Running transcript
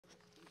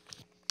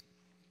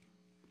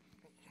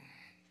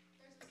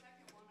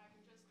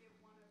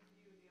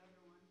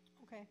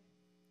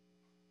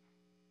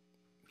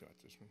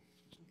this one.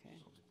 Okay.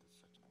 I'll get the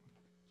second one.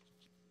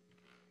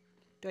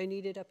 Do I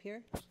need it up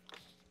here?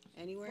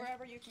 Anywhere?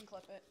 Wherever you can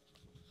clip it.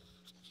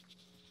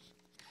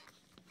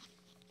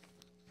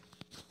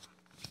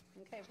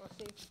 Okay, we'll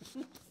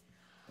see.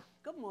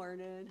 Good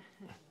morning.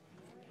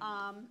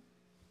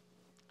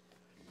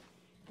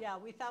 Yeah,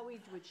 we thought we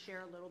would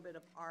share a little bit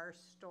of our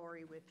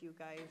story with you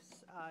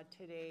guys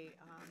today.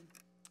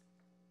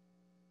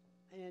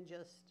 And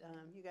just,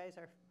 you guys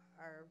are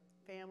our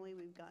family.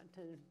 We've gotten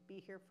to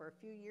be here for a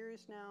few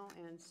years now,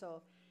 and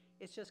so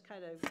it's just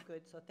kind of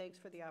good. So thanks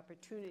for the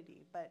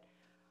opportunity. But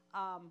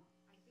I think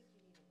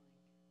you need a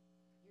mic.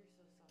 You're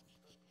so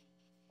soft-spoken.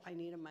 I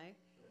need a mic.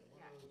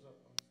 Yeah. One of those up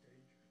on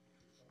stage.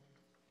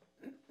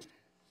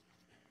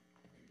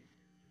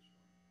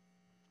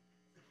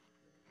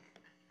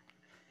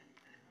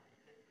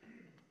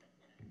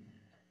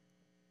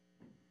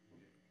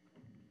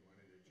 You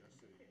want it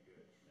adjusted, you get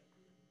it.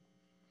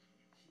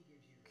 She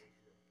gives you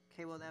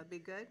the Okay, well, that'd be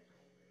good.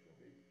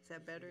 Is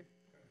that better?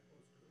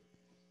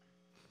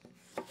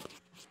 You're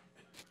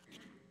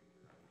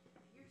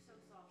so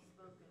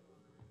soft-spoken,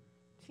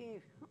 Alana.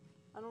 Gee,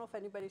 I don't know if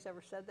anybody's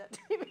ever said that to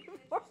me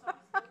before.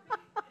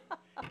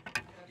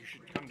 You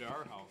should come to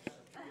our house.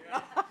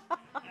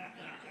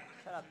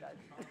 Shut up, Doug.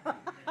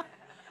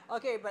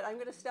 Okay, but I'm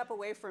going to step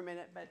away for a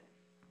minute. But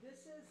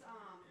this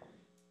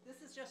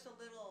is just a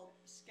little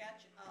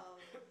sketch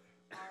of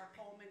our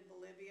home in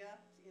Bolivia,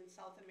 in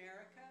South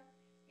America.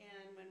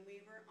 And when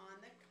we were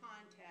on the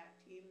contact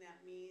team,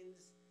 that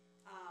means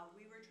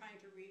we were trying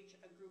to reach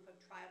a group of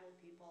tribal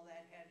people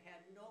that had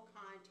had no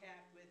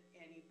contact with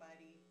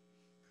anybody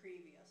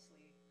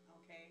previously.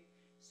 Okay,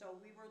 so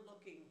we were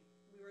looking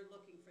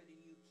for the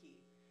Yuqui.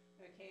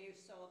 Okay,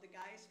 so the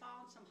guys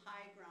found some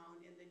high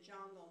ground in the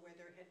jungle where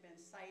there had been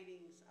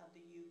sightings of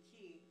the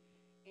Yuqui,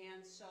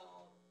 and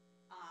so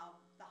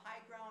the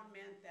high ground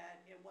meant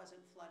that it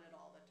wasn't flooded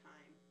all the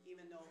time,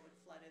 even though it would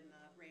flood in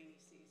the rainy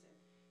season.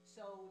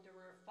 So there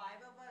were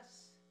 5 of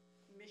us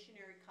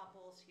missionary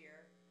couples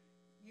here.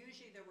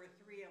 Usually there were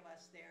 3 of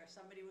us there.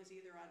 Somebody was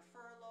either on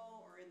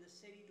furlough or in the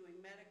city doing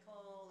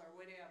medical or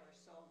whatever.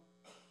 So,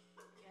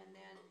 and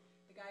then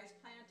the guys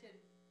planted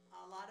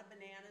a lot of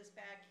bananas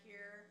back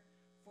here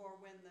for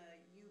when the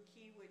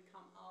Yuqui would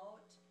come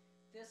out.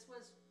 This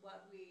was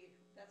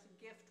that's a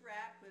gift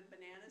rack with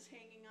bananas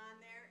hanging on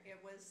there.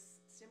 It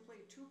was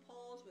simply 2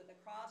 poles with a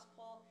cross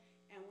pole,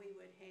 and we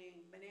would hang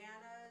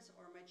bananas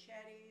or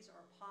machetes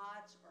or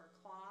pots or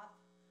cloth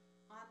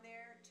on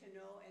there to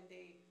know, and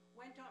they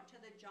went out to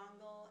the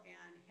jungle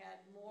and had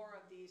more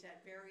of these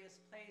at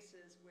various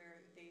places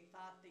where they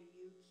thought the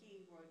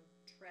Yuqui would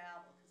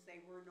travel because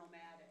they were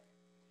nomadic.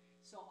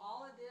 So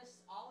all of this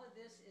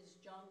is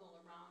jungle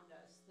around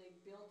us. They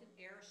built an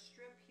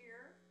airstrip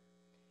here,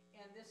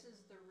 and this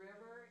is the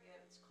river.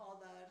 It's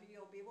called the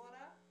Rio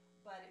Víbora,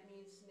 but it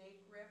means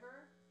Snake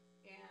River.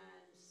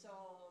 And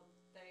so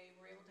they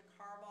were able to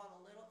carve out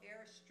a little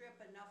airstrip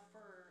enough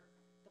for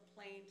the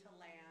plane to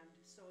land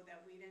so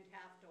that we didn't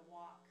have to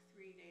walk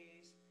 3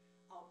 days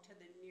out to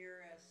the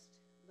nearest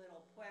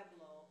little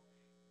pueblo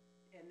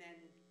and then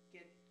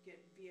get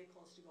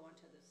vehicles to go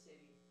into the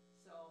city.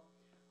 So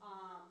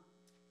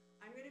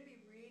I'm going to be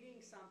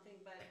reading something,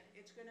 but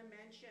it's going to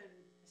mention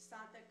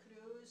Santa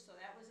Cruz, so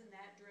that was in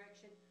that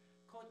direction.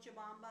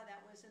 Cochabamba,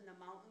 that was in the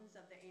mountains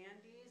of the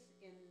Andes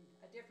in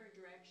a different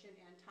direction,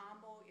 and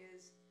Tambo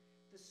is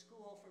the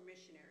school for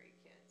missionary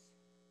kids.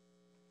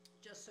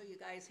 Just so you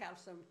guys have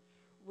some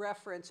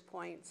reference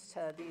points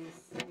to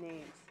these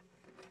names.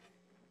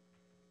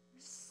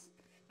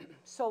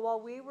 So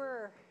while we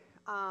were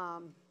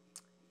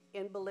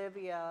in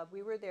Bolivia,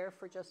 we were there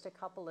for just a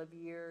couple of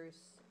years.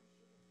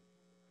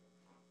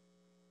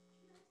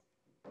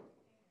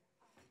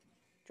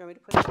 Do you want me to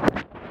put it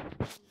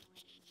on?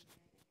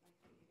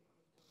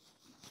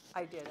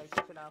 I did. I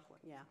took it off.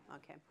 Yeah.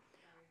 Okay.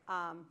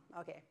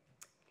 Okay.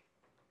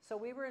 So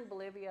we were in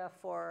Bolivia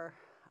for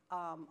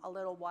a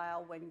little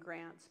while when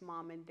Grant's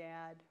mom and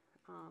dad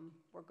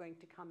were going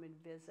to come and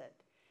visit.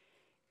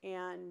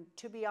 And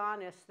to be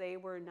honest, they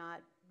were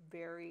not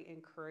very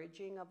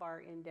encouraging of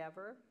our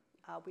endeavor.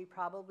 We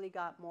probably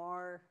got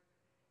more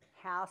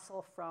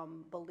hassle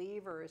from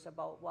believers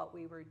about what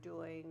we were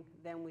doing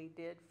than we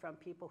did from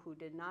people who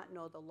did not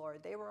know the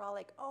Lord. They were all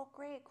like, oh,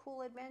 great,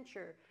 cool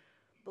adventure.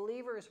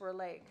 Believers were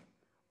like,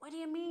 what do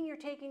you mean you're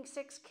taking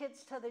 6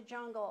 kids to the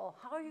jungle?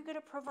 How are you going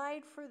to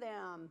provide for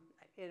them?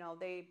 You know,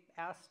 they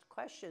asked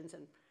questions,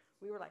 and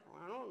we were like,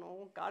 well, I don't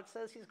know. God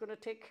says he's going to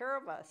take care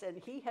of us.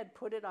 And he had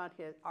put it on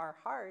our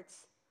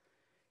hearts,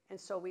 and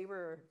so we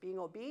were being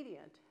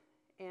obedient.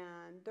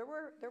 And there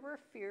were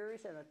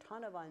fears and a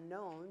ton of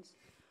unknowns,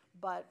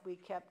 but we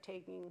kept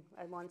taking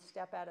one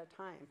step at a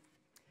time.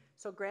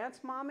 So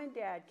Grant's mom and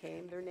dad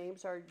came. Their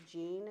names are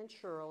Jean and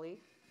Shirley.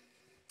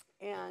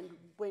 And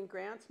when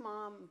Grant's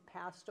mom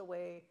passed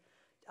away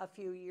a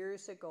few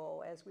years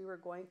ago, as we were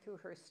going through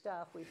her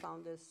stuff, we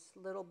found this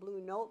little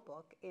blue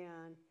notebook,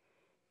 and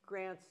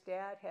Grant's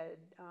dad had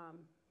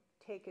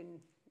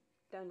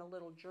done a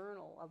little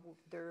journal of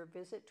their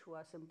visit to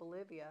us in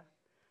Bolivia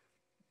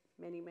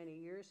many, many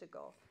years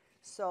ago.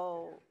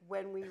 So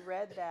when we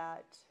read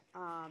that,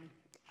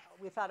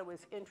 we thought it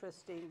was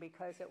interesting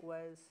because it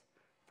was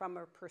from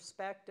a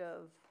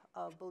perspective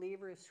of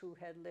believers who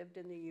had lived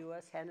in the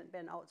U.S., hadn't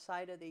been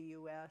outside of the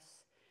U.S.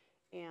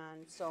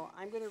 And so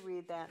I'm going to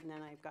read that, and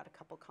then I've got a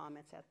couple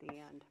comments at the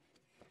end.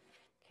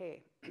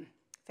 Okay,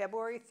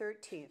 February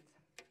 13th.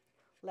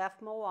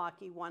 Left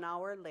Milwaukee 1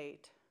 hour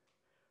late.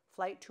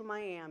 Flight to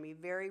Miami,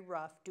 very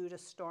rough due to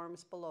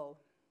storms below.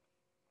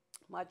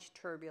 Much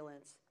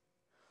turbulence.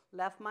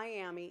 Left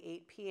Miami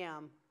 8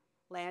 p.m.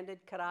 Landed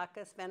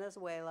Caracas,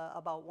 Venezuela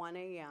about 1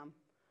 a.m.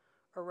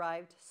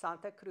 Arrived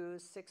Santa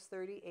Cruz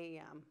 6:30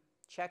 a.m.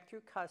 Checked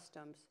through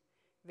customs.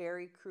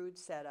 Very crude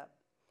setup.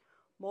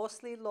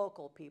 Mostly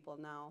local people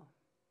now.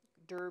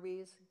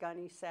 Derbies,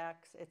 gunny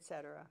sacks,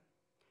 etc.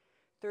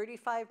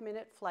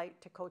 35-minute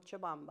flight to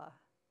Cochabamba.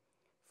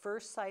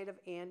 First sight of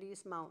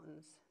Andes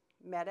Mountains.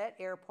 Met at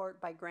airport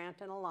by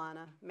Grant and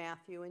Alana,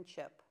 Matthew and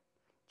Chip.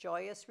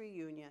 Joyous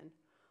reunion.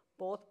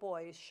 Both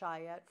boys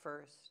shy at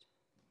first.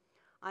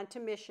 Onto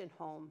mission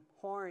home.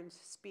 Horns,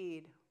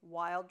 speed,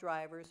 wild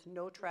drivers,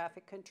 no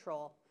traffic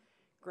control.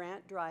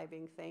 Grant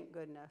driving, thank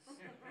goodness.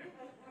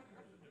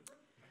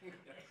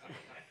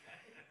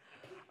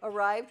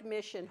 Arrived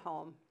mission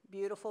home.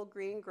 Beautiful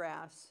green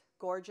grass,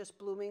 gorgeous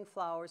blooming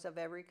flowers of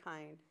every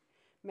kind.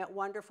 Met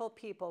wonderful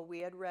people we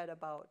had read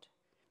about.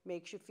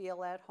 Makes you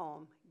feel at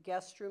home.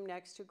 Guest room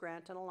next to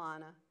Grant and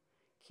Alana.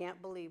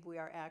 Can't believe we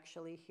are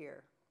actually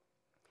here.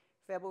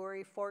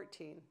 February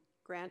 14.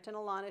 Grant and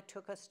Alana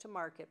took us to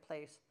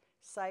Marketplace.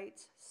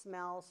 Sights,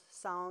 smells,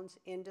 sounds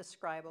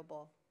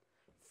indescribable.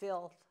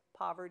 Filth,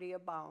 poverty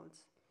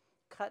abounds.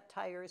 Cut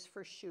tires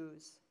for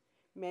shoes.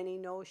 Many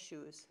no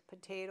shoes.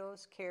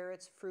 Potatoes,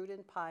 carrots, fruit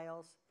in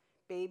piles.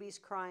 Babies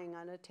crying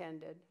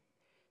unattended.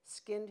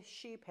 Skinned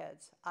sheep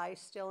heads,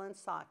 eyes still in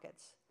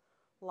sockets.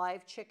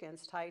 Live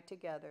chickens tied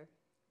together.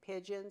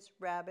 Pigeons,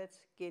 rabbits,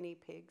 guinea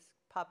pigs,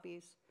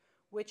 puppies,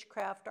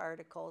 witchcraft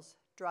articles,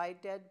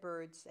 dried dead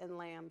birds, and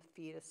lamb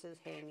fetuses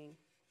hanging.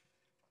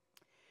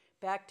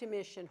 Back to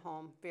mission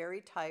home,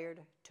 very tired,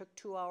 took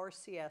 2-hour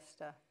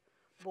siesta.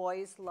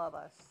 Boys love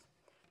us.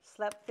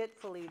 Slept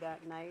fitfully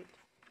that night,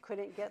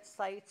 couldn't get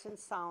sights and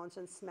sounds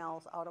and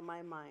smells out of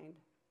my mind.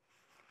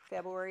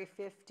 February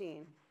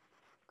 15.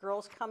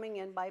 Girls coming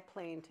in by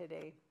plane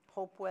today.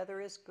 Hope weather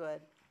is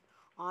good.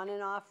 On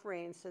and off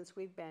rain since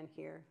we've been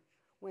here.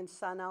 When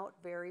sun out,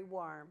 very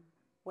warm.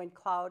 When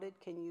clouded,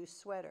 can use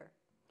sweater.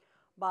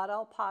 Bought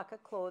alpaca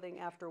clothing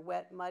after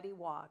wet, muddy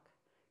walk.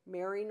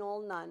 Mary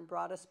Knoll Nunn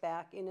brought us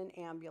back in an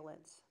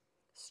ambulance.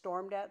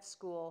 Stormed at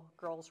school.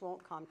 Girls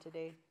won't come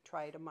today.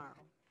 Try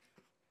tomorrow.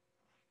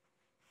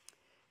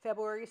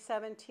 February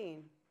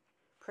 17.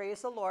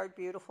 Praise the Lord,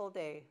 beautiful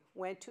day.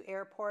 Went to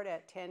airport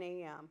at 10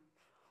 a.m.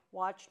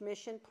 Watched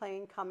mission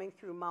plane coming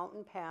through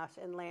Mountain Pass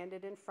and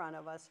landed in front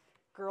of us.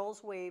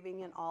 Girls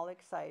waving and all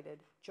excited.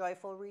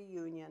 Joyful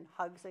reunion,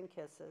 hugs and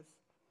kisses.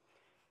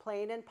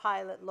 Plane and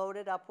pilot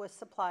loaded up with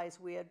supplies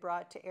we had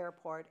brought to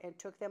airport and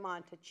took them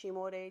on to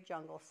Chimore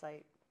jungle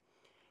site.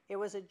 It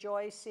was a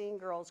joy seeing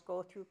girls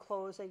go through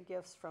clothes and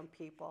gifts from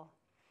people.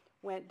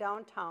 Went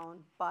downtown,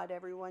 bought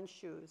everyone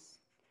shoes.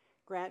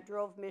 Grant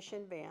drove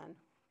mission van.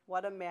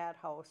 What a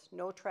madhouse,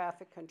 no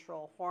traffic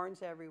control,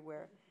 horns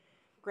everywhere.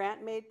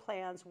 Grant made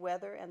plans,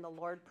 weather and the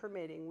Lord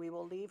permitting. We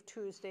will leave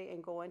Tuesday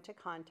and go into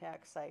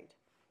contact site.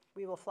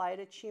 We will fly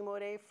to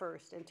Chimore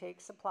first and take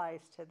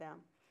supplies to them,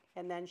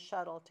 and then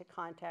shuttle to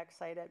contact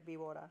site at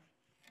Vivora.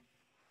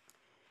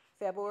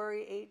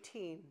 February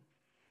 18.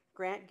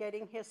 Grant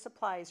getting his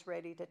supplies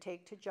ready to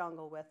take to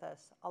jungle with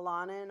us.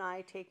 Alana and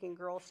I taking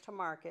girls to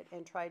market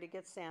and try to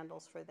get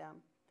sandals for them.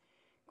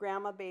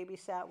 Grandma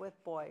babysat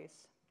with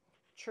boys.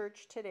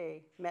 Church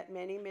today. Met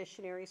many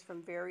missionaries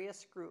from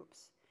various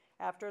groups.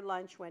 After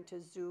lunch, went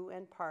to zoo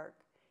and park.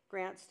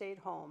 Grant stayed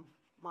home.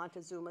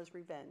 Montezuma's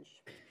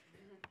revenge.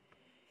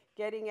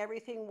 Getting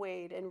everything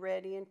weighed and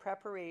ready in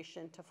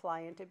preparation to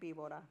fly into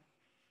Vivora.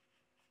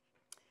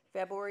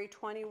 February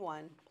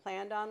 21,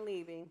 planned on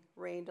leaving,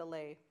 rain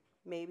delay,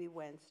 maybe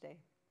Wednesday.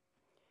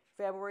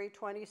 February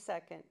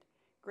 22nd,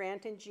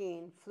 Grant and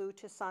Jean flew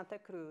to Santa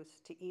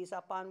Cruz to ease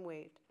up on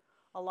weight.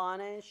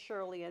 Alana and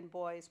Shirley and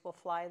boys will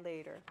fly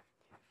later.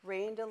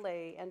 Rain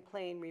delay and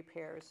plane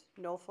repairs,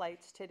 no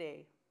flights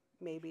today,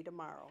 maybe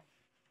tomorrow.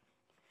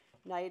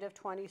 Night of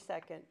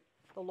 22nd,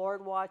 the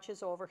Lord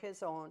watches over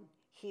his own.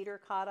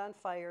 Heater caught on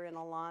fire in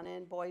Alana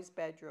and boys'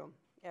 bedroom.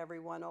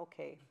 Everyone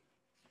okay.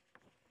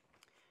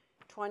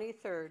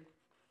 23rd,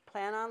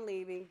 plan on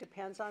leaving,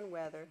 depends on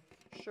weather.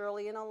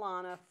 Shirley and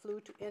Alana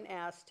flew in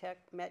Aztec,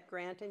 met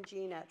Grant and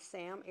Jean at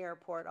Sam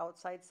Airport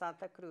outside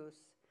Santa Cruz.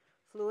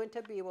 Flew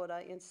into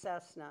Vivora in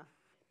Cessna,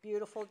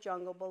 beautiful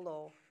jungle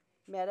below.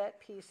 Met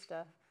at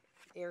Pista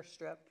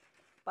Airstrip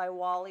by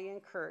Wally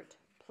and Kurt.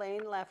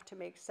 Plane left to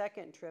make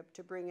second trip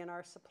to bring in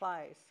our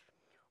supplies.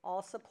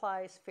 All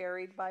supplies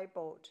ferried by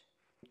boat.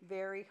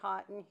 Very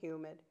hot and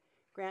humid.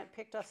 Grant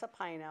picked us a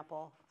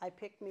pineapple. I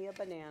picked me a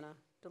banana.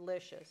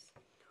 Delicious.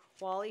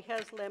 Wally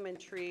has lemon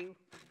tree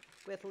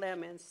with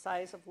lemons,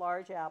 size of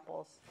large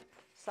apples.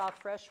 Saw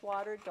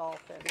freshwater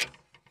dolphins.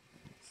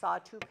 saw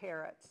 2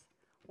 parrots,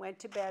 went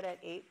to bed at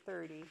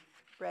 8:30,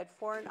 read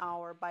for an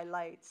hour by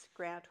lights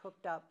Grant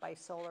hooked up by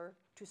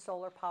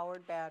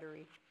solar-powered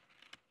battery.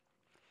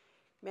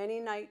 Many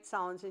night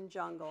sounds in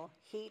jungle,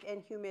 heat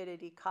and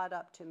humidity caught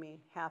up to me,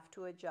 have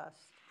to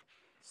adjust.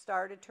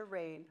 Started to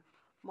rain.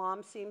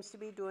 Mom seems to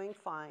be doing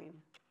fine.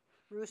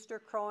 Rooster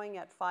crowing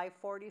at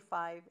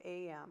 5:45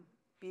 a.m.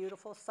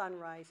 Beautiful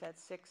sunrise at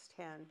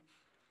 6:10.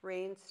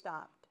 Rain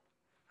stopped.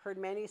 Heard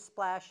many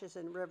splashes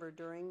in river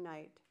during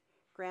night.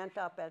 Grant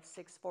up at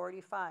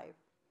 6:45.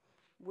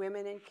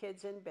 Women and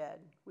kids in bed.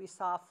 We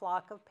saw a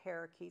flock of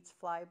parakeets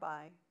fly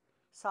by.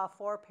 Saw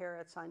 4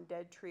 parrots on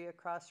dead tree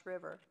across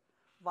river.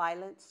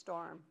 Violent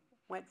storm.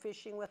 Went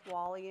fishing with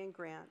Wally and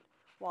Grant.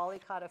 Wally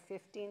caught a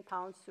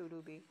 15-pound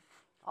surubi,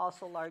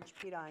 also large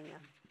piranha.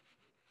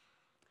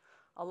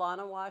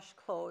 Alana washed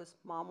clothes.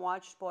 Mom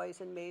watched boys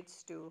and made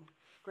stew.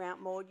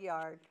 Grant mowed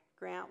yard.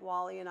 Grant,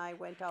 Wally, and I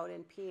went out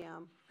in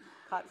PM.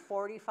 Caught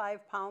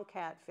 45-pound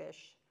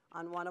catfish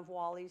on one of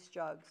Wally's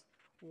jugs.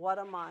 What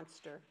a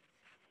monster.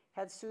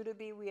 Had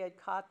surubi we had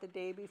caught the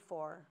day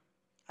before.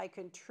 I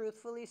can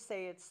truthfully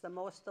say it's the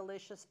most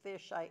delicious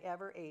fish I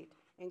ever ate,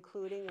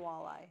 including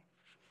walleye.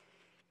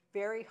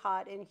 Very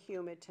hot and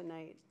humid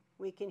tonight.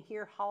 We can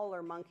hear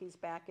howler monkeys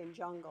back in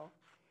jungle.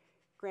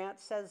 Grant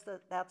says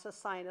that that's a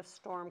sign of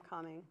storm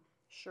coming.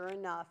 Sure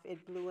enough,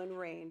 it blew and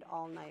rained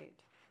all night.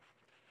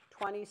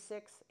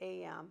 26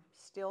 a.m.,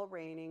 still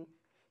raining.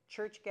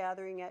 Church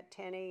gathering at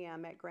 10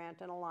 a.m. at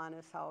Grant and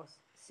Alana's house.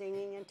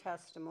 Singing and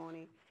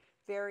testimony.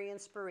 Very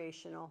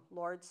inspirational.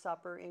 Lord's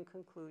Supper in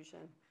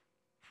conclusion.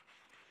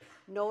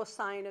 No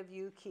sign of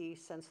Yuqui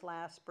since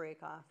last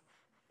breakoff.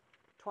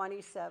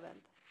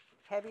 27th.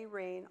 Heavy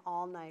rain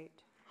all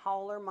night.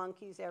 Howler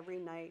monkeys every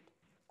night.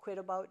 Quit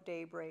about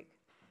daybreak.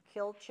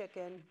 Killed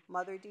chicken.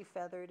 Mother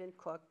defeathered and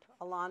cooked.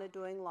 Alana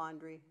doing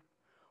laundry.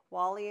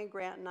 Wally and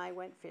Grant and I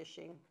went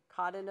fishing.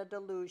 Caught in a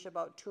deluge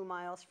about 2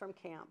 miles from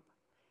camp.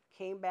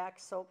 Came back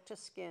soaked to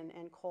skin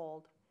and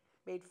cold.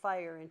 Made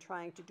fire in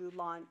trying to do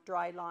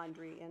dry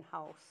laundry in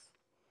house.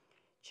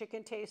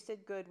 Chicken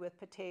tasted good with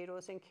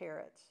potatoes and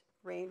carrots.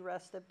 Rained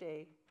rest of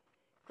day.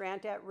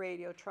 Grant at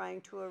radio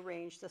trying to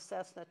arrange the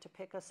Cessna to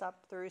pick us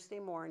up Thursday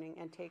morning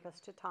and take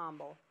us to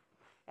Tombo.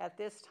 At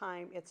this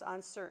time, it's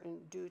uncertain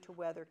due to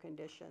weather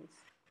conditions.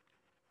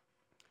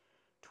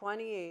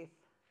 28th,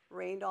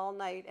 rained all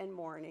night and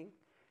morning.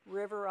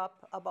 River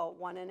up about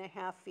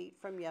 1.5 feet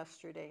from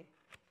yesterday.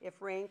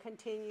 If rain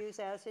continues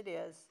as it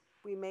is,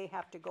 we may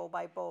have to go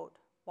by boat,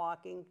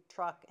 walking,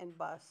 truck, and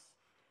bus,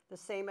 the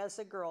same as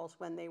the girls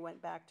when they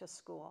went back to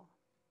school.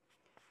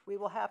 We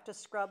will have to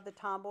scrub the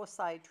Tombo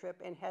side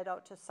trip and head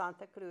out to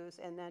Santa Cruz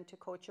and then to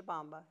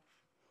Cochabamba.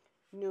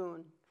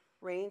 Noon,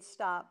 rain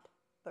stopped,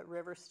 but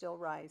river still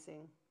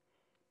rising.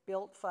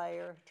 Built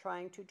fire,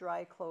 trying to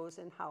dry clothes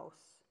in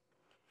house.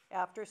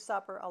 After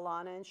supper,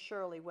 Alana and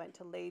Shirley went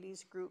to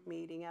ladies' group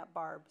meeting at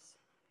Barb's.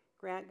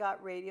 Grant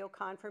got radio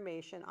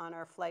confirmation on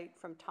our flight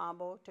from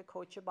Tombo to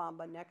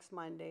Cochabamba next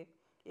Monday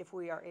if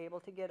we are able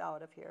to get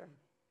out of here.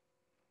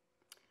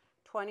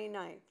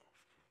 29th,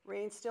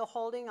 rain still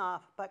holding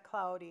off but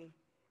cloudy.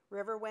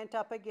 River went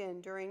up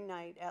again during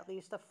night at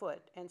least a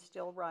foot and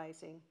still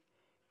rising.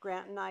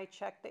 Grant and I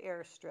checked the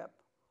airstrip.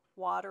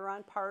 Water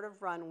on part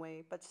of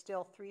runway, but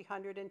still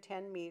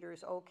 310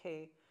 meters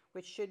okay,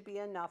 which should be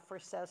enough for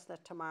Cessna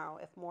tomorrow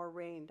if more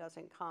rain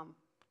doesn't come.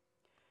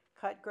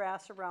 Cut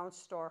grass around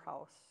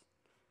storehouse.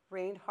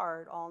 Rained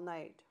hard all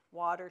night.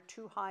 Water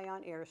too high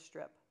on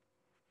airstrip.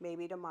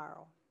 Maybe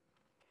tomorrow.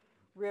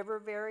 River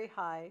very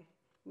high,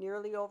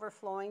 nearly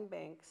overflowing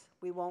banks.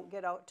 We won't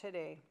get out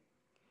today.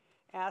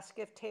 Ask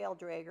if tail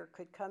dragger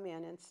could come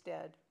in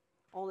instead.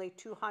 Only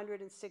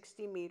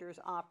 260 meters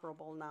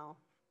operable now.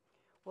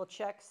 We'll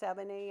check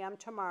 7 a.m.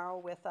 tomorrow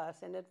with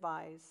us and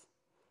advise.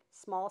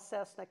 Small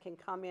Cessna can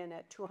come in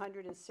at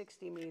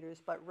 260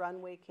 meters, but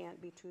runway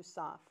can't be too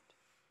soft.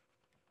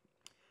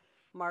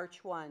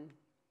 March 1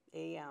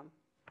 a.m.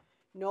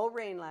 No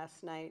rain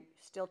last night,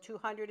 still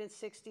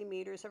 260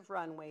 meters of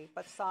runway,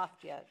 but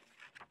soft yet.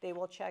 They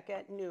will check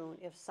at noon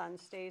if sun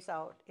stays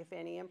out, if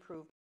any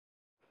improvement.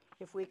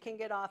 If we can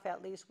get off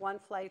at least one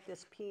flight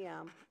this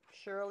PM,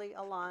 Shirley,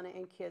 Alana,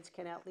 and kids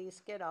can at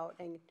least get out,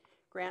 and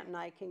Grant and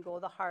I can go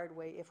the hard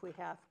way if we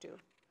have to.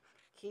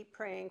 Keep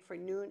praying for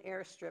noon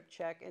airstrip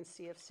check and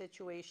see if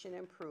situation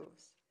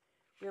improves.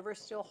 River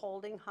still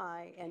holding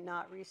high and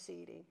not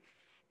receding.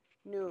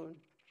 Noon,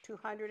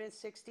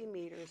 260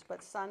 meters,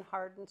 but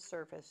sun-hardened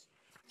surface.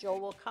 Joe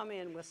will come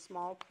in with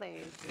small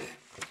planes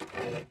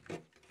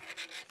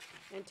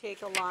and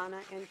take Alana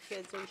and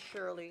kids and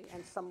Shirley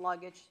and some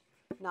luggage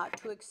not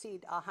to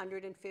exceed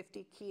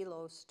 150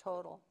 kilos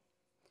total.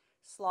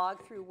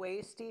 Slog through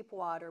waist-deep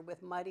water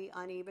with muddy,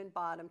 uneven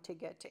bottom to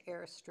get to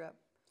airstrip.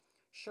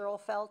 Cheryl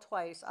fell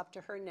twice up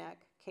to her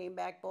neck, came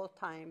back both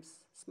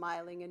times,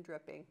 smiling and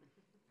dripping.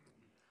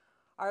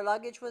 Our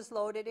luggage was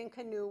loaded in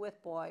canoe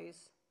with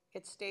boys.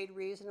 It stayed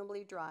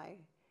reasonably dry.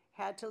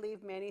 Had to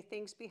leave many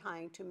things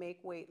behind to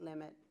make weight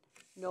limit.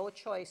 No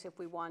choice if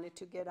we wanted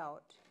to get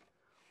out.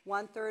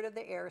 1/3 of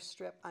the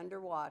airstrip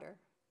underwater.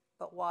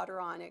 but water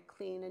on it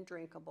clean and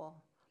drinkable.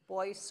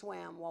 Boys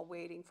swam while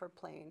waiting for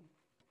plane.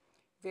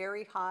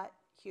 Very hot,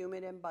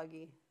 humid, and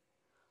buggy.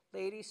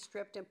 Ladies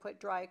stripped and put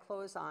dry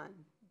clothes on.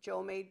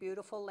 Joe made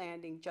beautiful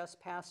landing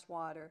just past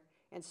water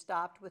and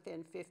stopped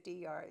within 50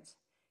 yards.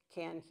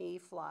 Can he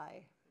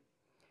fly?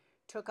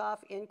 Took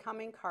off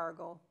incoming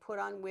cargo, put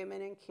on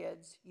women and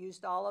kids,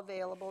 used all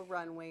available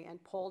runway,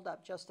 and pulled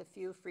up just a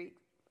few feet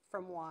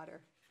from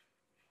water.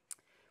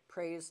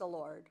 Praise the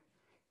Lord.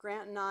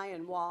 Grant and I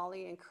and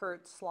Wally and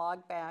Kurt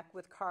slogged back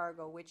with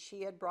cargo which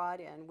he had brought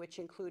in, which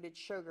included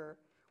sugar,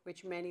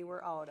 which many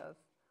were out of.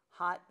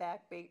 Hot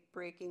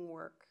back-breaking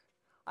work.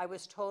 I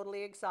was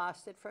totally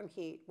exhausted from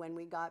heat when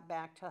we got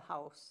back to the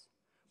house.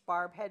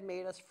 Barb had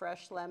made us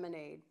fresh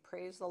lemonade.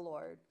 Praise the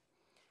Lord.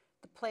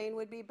 The plane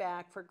would be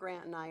back for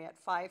Grant and I at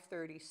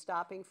 5:30,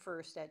 stopping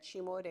first at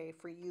Chimode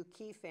for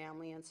Yuqui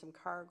family and some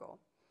cargo.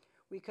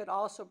 We could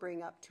also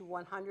bring up to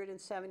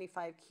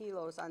 175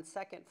 kilos on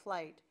second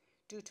flight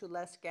due to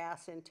less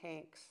gas in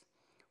tanks.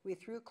 We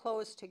threw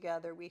clothes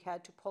together. We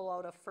had to pull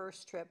out a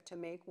first trip to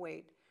make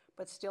weight,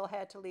 but still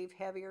had to leave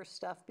heavier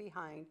stuff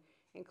behind,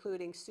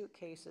 including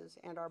suitcases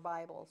and our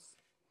Bibles.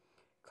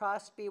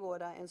 Crossed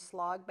Biwoda and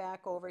slogged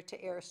back over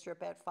to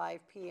airstrip at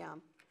 5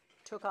 p.m.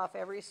 Took off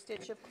every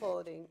stitch of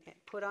clothing,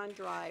 put on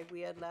dry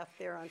we had left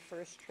there on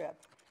first trip.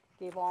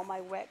 Gave all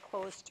my wet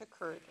clothes to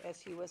Kurt as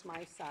he was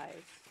my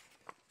size.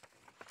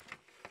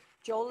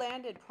 Joe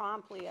landed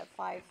promptly at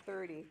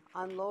 5:30,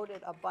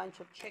 unloaded a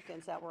bunch of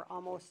chickens that were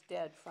almost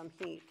dead from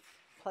heat,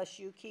 plus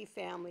Yuqui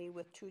family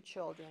with 2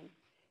 children.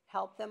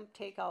 Helped them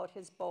take out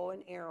his bow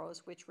and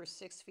arrows, which were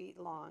 6 feet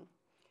long.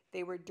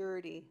 They were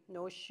dirty,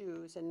 no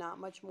shoes, and not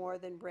much more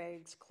than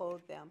rags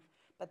clothed them,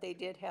 but they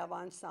did have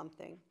on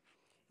something.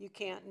 You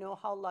can't know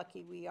how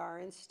lucky we are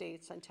in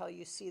States until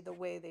you see the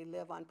way they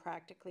live on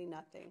practically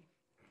nothing.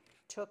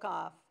 Took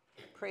off.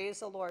 Praise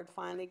the Lord,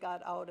 finally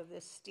got out of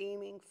this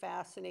steaming,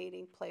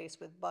 fascinating place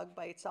with bug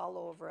bites all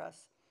over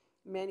us,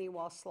 many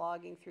while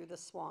slogging through the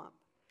swamp,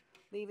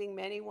 leaving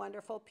many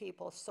wonderful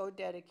people so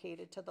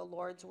dedicated to the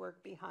Lord's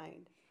work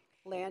behind.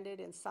 Landed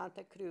in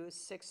Santa Cruz,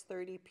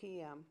 6:30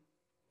 p.m.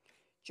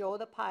 Joe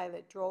the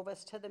pilot drove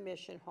us to the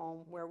mission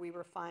home where we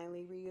were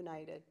finally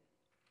reunited.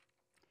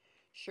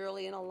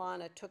 Shirley and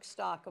Alana took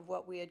stock of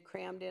what we had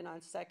crammed in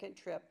on second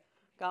trip,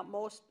 got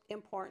most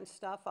important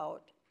stuff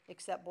out,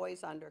 except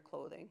boys'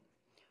 underclothing.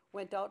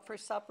 Went out for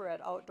supper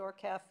at Outdoor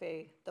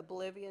Cafe. The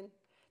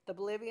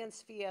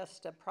Bolivians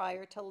fiesta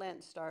prior to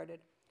Lent started.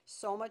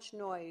 So much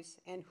noise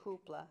and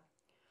hoopla.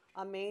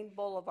 A main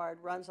boulevard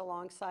runs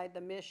alongside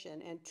the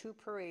mission, and 2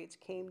 parades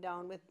came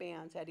down with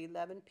bands at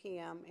 11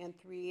 p.m. and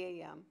 3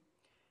 a.m.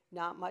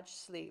 Not much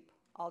sleep.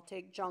 I'll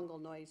take jungle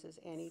noises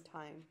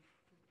anytime.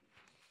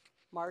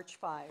 March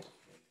 5.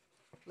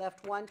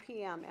 Left 1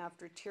 p.m.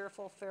 after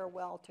tearful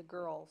farewell to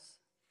girls.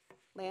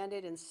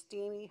 Landed in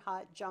steamy,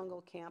 hot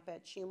jungle camp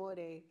at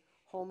Chimode,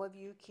 home of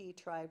Yuqui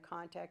tribe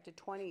contacted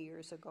 20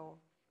 years ago.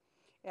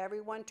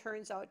 Everyone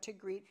turns out to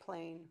greet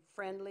plane,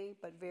 friendly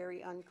but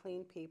very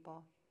unclean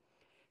people.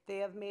 They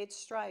have made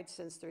strides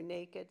since their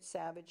naked,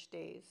 savage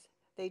days.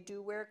 They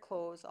do wear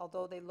clothes,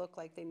 although they look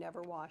like they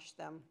never washed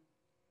them.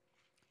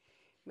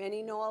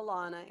 Many know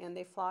Alana, and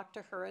they flock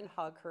to her and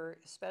hug her,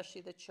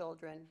 especially the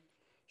children.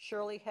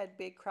 Shirley had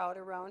big crowd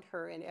around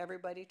her, and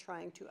everybody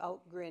trying to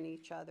outgrin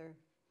each other.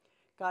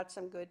 Got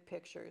some good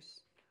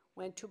pictures.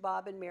 Went to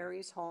Bob and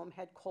Mary's home,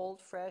 had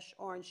cold, fresh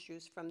orange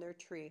juice from their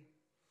tree.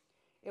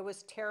 It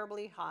was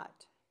terribly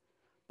hot.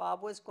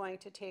 Bob was going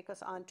to take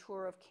us on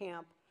tour of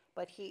camp,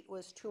 but heat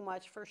was too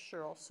much for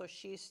Shirl, so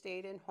she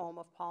stayed in home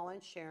of Paul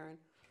and Sharon,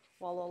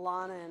 while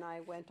Alana and I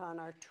went on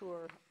our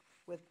tour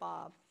with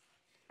Bob.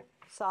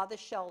 Saw the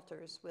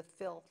shelters with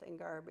filth and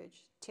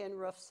garbage, tin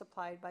roofs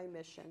supplied by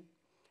Mission.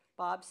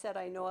 Bob said,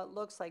 I know it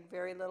looks like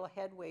very little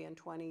headway in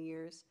 20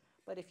 years,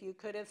 but if you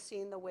could have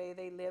seen the way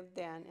they lived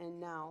then and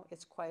now,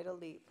 it's quite a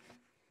leap.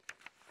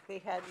 They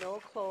had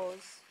no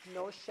clothes,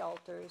 no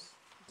shelters,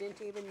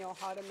 didn't even know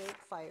how to make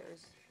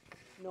fires.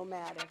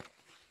 Nomadic.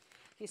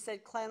 He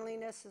said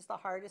cleanliness is the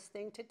hardest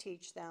thing to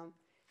teach them,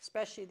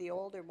 especially the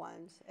older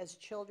ones, as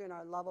children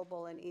are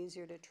lovable and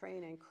easier to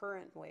train in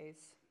current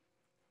ways.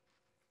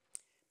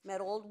 Met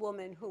old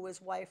woman who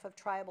was wife of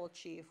tribal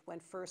chief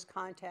when first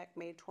contact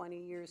made 20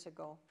 years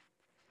ago.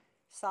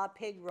 Saw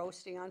pig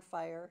roasting on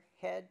fire,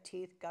 head,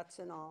 teeth, guts,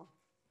 and all.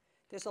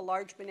 There's a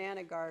large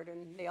banana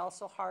garden. They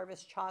also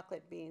harvest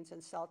chocolate beans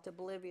and sell to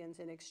Bolivians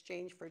in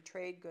exchange for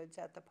trade goods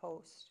at the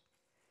post.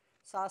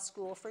 Saw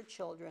school for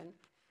children,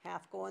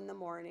 half go in the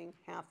morning,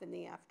 half in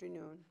the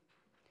afternoon.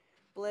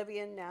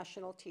 Bolivian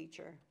national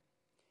teacher.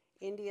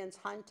 Indians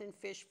hunt and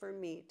fish for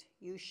meat,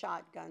 use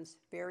shotguns,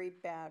 very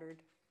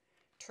battered.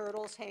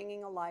 Turtles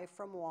hanging alive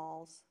from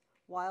walls,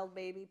 wild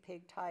baby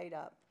pig tied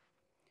up.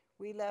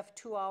 We left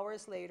 2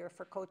 hours later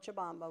for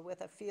Cochabamba with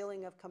a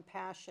feeling of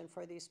compassion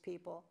for these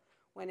people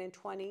when in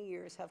 20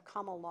 years have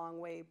come a long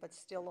way, but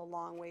still a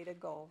long way to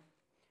go.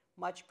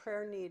 Much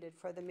prayer needed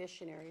for the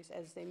missionaries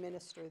as they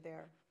minister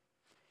there.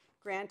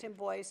 Grant and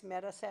boys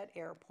met us at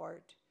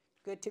airport.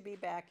 Good to be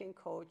back in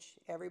Coach,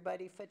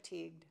 everybody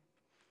fatigued.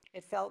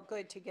 It felt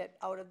good to get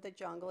out of the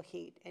jungle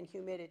heat and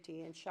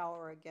humidity and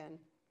shower again.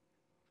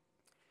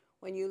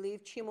 When you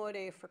leave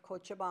Chimore for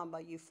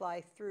Cochabamba, you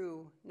fly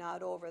through,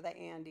 not over the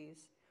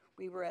Andes.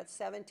 We were at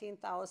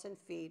 17,000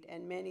 feet,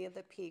 and many of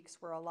the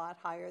peaks were a lot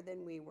higher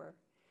than we were.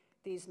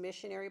 These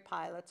missionary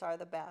pilots are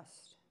the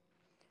best.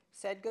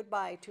 Said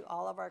goodbye to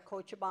all of our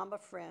Cochabamba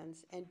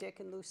friends, and Dick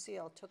and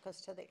Lucille took us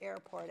to the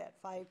airport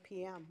at 5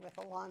 p.m. with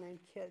Alana and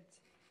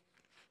kids.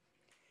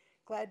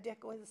 Glad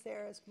Dick was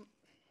there as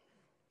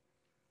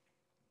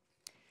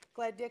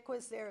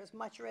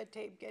much red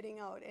tape getting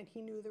out, and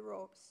he knew the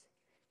ropes.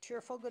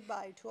 Tearful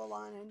goodbye to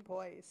Alana and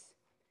boys.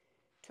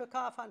 Took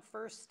off on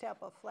first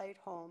step of flight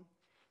home.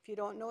 If you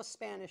don't know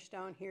Spanish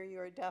down here, you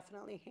are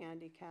definitely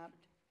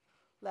handicapped.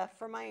 Left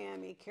for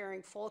Miami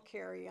carrying full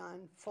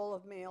carry-on, full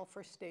of mail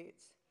for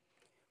States.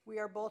 We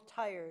are both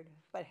tired,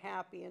 but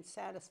happy and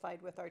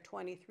satisfied with our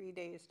 23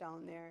 days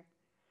down there.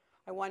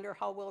 I wonder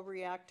how we'll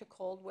react to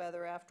cold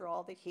weather after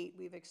all the heat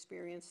we've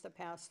experienced the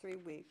past 3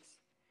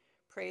 weeks.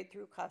 Prayed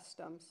through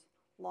customs.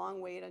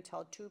 Long wait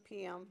until 2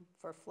 p.m.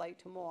 for flight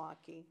to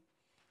Milwaukee.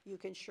 You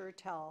can sure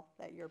tell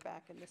that you're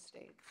back in the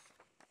States.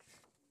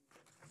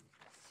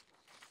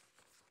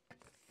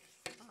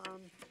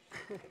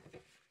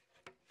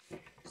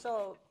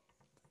 So,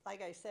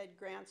 like I said,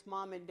 Grant's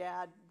mom and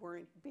dad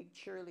weren't big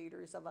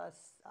cheerleaders of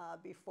us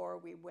before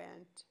we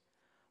went.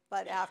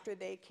 But after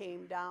they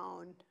came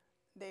down,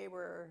 they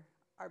were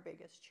our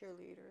biggest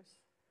cheerleaders.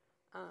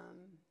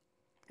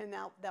 And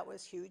that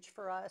was huge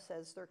for us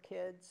as their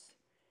kids.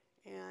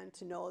 And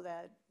to know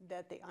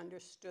that they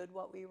understood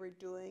what we were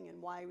doing and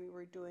why we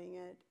were doing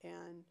it,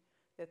 and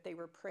that they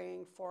were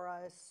praying for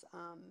us,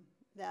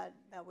 that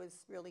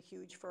was really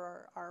huge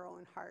for our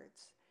own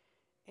hearts.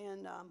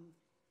 And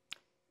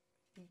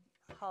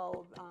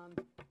how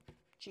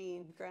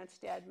Gene, Grant's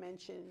dad,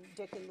 mentioned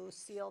Dick and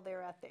Lucille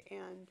there at the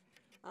end.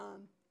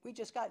 We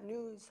just got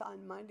news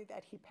on Monday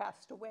that he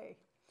passed away.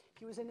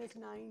 He was in his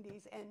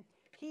 90s, and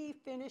he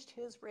finished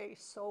his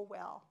race so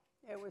well.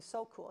 It was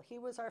so cool. He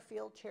was our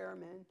field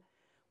chairman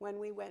when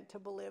we went to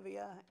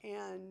Bolivia,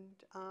 and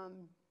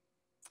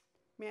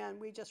man,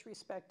 we just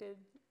respected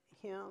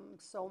him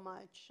so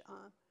much.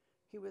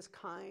 He was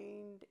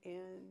kind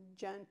and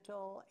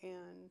gentle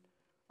and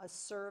a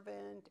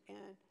servant,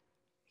 and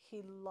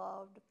he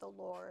loved the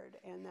Lord,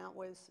 and that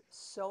was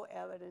so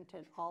evident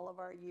in all of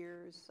our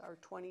years, our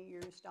 20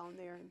 years down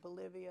there in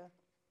Bolivia.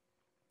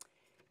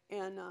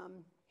 And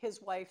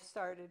his wife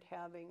started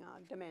having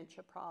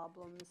dementia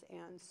problems,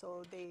 and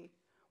so they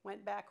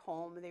went back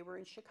home. They were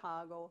in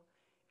Chicago,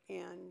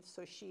 and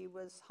so she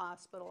was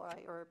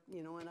hospitalized, or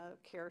in a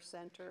care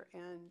center,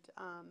 and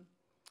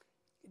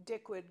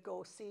Dick would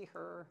go see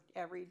her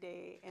every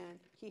day, and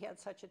he had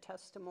such a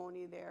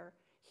testimony there.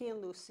 He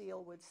and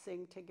Lucille would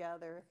sing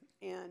together,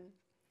 and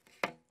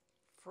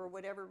for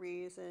whatever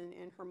reason,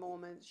 in her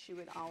moments, she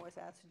would always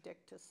ask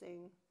Dick to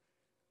sing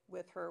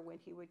with her when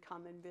he would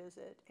come and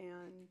visit,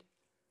 and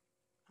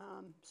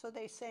so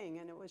they sang,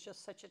 and it was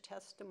just such a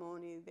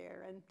testimony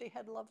there, and they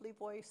had lovely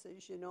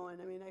voices, and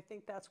I mean, I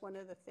think that's one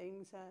of the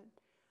things that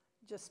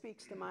just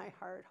speaks to my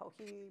heart, how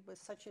he was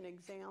such an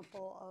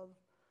example of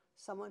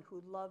someone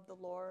who loved the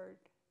Lord,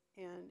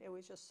 and it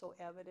was just so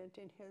evident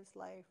in his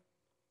life.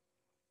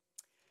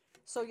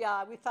 So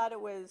yeah, we thought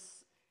it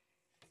was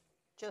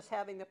just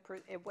having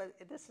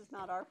this is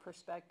not our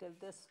perspective,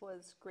 this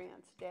was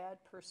Grant's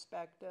dad's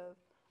perspective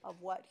of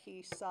what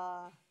he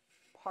saw,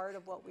 part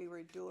of what we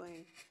were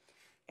doing.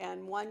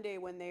 And one day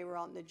when they were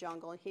out in the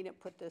jungle, and he didn't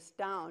put this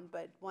down,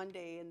 but one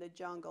day in the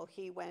jungle,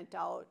 he went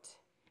out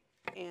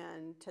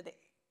and to the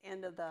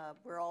end of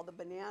where all the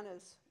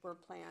bananas were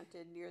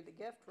planted near the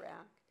gift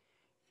rack,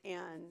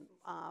 and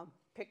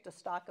picked a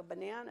stalk of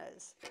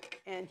bananas.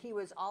 And he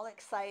was all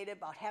excited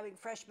about having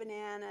fresh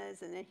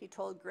bananas, and then he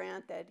told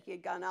Grant that he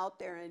had gone out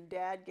there, and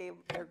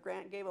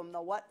Grant gave him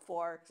the what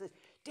for. He says,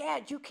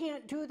 "Dad, you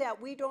can't do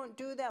that. We don't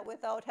do that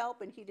without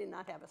help." And he did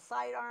not have a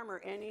sidearm or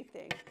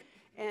anything.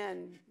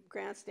 And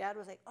Grant's dad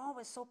was like, "Oh,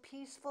 it's so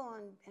peaceful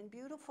and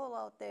beautiful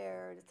out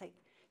there." And it's like,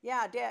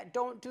 "Yeah, Dad,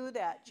 don't do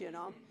that,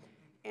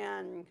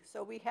 And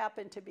so we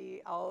happened to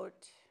be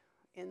out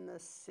in the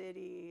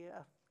city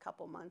a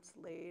couple months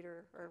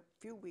later, or a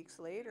few weeks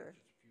later.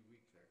 Just a few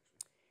weeks,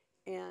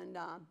 actually. And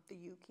the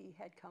Yuqui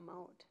had come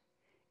out.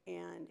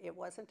 And it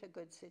wasn't a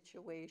good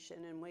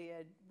situation. And we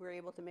were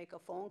able to make a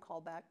phone call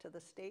back to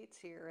the States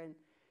here. And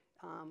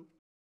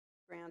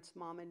Grant's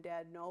mom and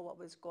dad know what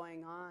was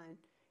going on.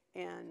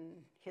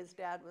 And his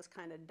dad was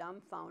kind of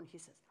dumbfounded. He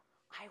says,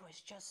 "I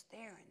was just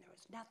there, and there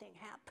was nothing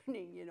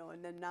happening,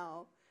 And then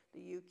now the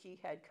Yuqui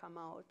had come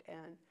out,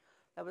 and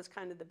that was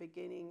kind of the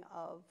beginning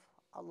of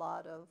a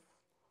lot of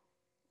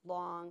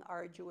long,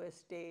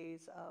 arduous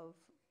days of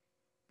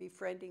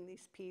befriending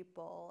these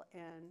people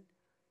and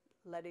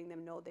letting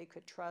them know they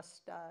could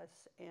trust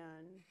us,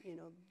 and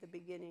the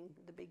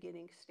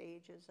beginning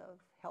stages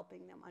of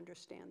helping them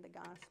understand the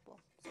gospel."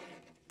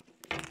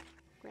 So,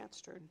 Grant's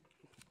turn.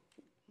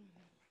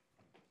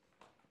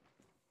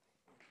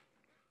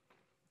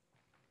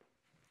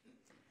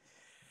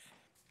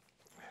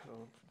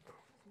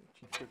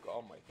 She took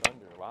all my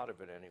thunder, a lot of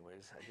it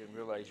anyways. I didn't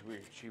realize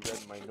she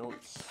read my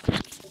notes.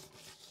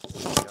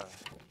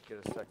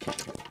 Get a second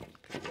to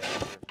get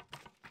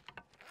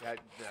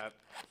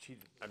here.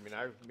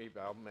 Maybe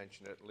I'll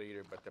mention it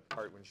later, but the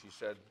part when she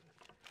said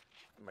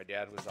my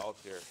dad was out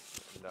there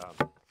and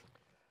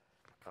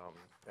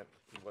that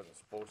he wasn't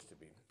supposed to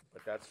be.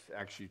 But that's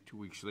actually 2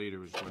 weeks later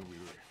was when we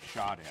were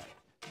shot at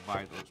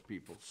by those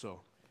people.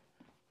 So,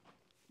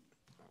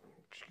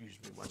 excuse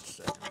me 1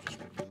 second. I'm just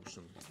going to move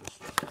some of this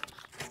stuff.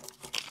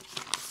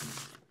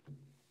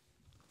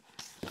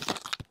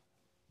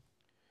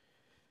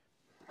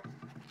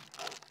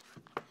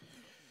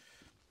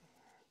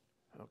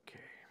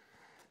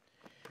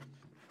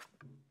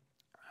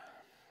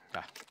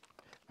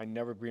 I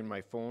never bring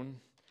my phone,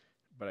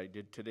 but I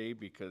did today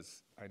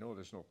because I know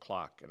there's no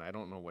clock and I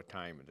don't know what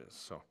time it is.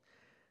 So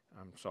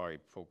I'm sorry,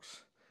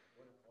 folks.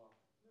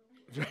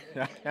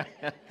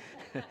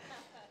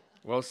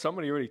 Well,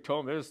 somebody already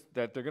told me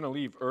that they're going to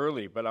leave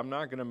early, but I'm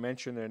not going to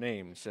mention their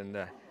names and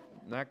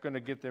not going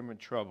to get them in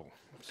trouble.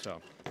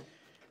 So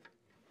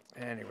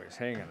anyways,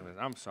 hang on a minute.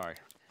 I'm sorry.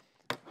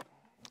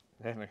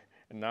 And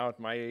now at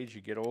my age,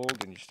 you get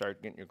old and you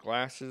start getting your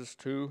glasses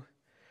too.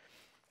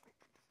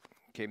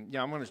 Okay,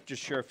 yeah, I'm going to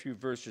just share a few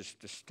verses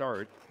to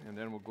start, and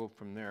then we'll go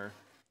from there.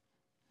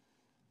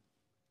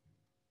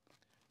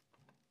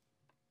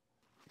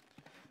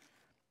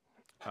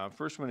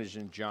 First one is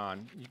in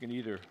John. You can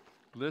either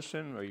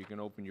listen or you can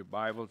open your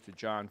Bible to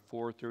John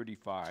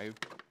 4:35.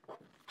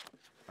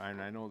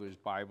 And I know there's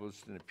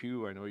Bibles in the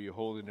pew. I know you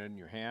hold it in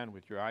your hand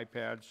with your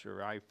iPads or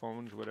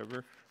iPhones,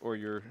 whatever, or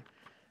your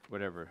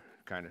whatever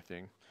kind of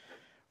thing.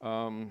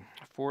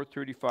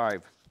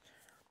 4:35.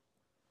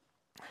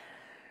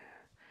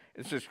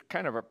 This is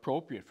kind of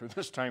appropriate for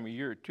this time of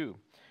year, too.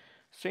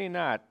 Say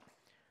not,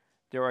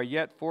 there are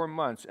yet 4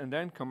 months, and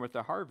then cometh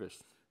the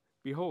harvest.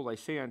 Behold, I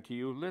say unto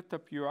you, lift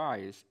up your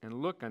eyes, and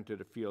look unto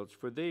the fields,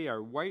 for they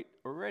are white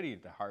already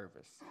to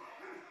harvest.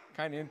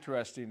 Kind of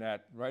interesting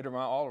that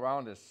all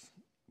around us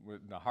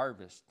with the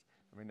harvest.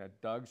 I mean,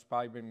 Doug's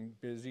probably been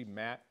busy.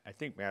 Matt, I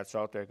think Matt's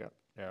out there.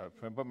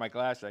 If I put my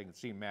glasses, I can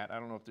see Matt. I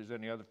don't know if there's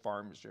any other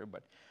farmers here,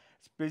 but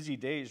it's busy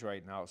days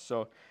right now.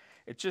 So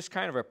it's just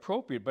kind of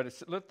appropriate, but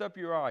it's lift up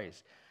your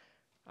eyes.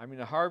 I mean,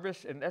 the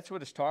harvest, and that's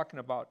what it's talking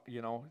about,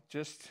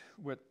 just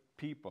with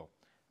people.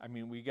 I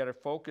mean, we got to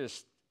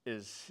focus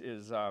is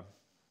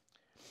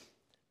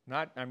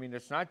not, I mean,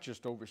 it's not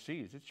just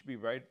overseas. It should be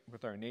right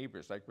with our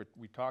neighbors, like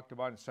we talked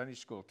about in Sunday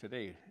school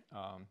today.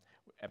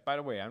 By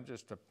the way, I'm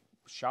just a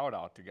shout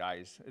out to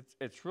guys.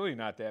 It's really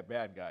not that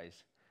bad,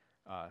 guys,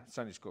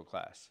 Sunday school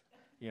class.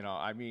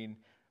 I mean,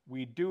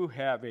 we do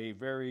have a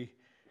very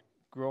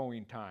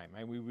growing time,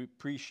 and we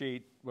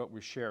appreciate what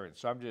we're sharing.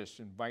 So I'm just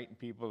inviting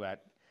people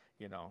that,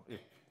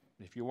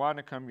 if you want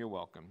to come, you're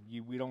welcome.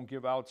 We don't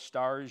give out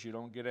stars. You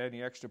don't get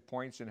any extra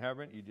points in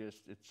heaven.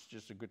 It's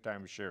just a good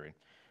time of sharing.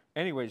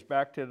 Anyways,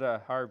 back to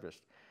the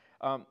harvest.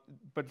 But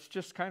it's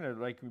just kind of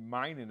like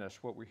reminding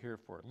us what we're here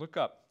for. Look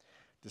up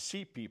to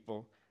see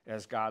people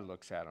as God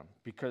looks at them,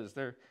 because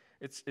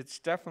it's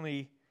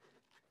definitely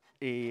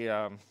a.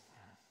 I'm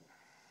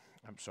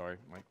sorry,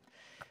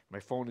 my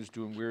phone is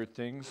doing weird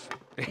things.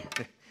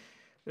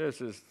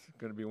 This is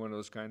going to be one of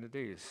those kind of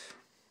days.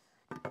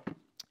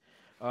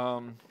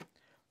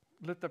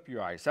 Lift up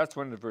your eyes. That's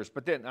one of the verses.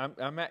 But then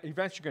I'm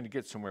eventually going to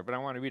get somewhere. But I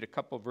want to read a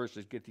couple of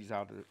verses, get these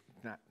out of it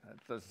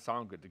doesn't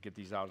sound good to get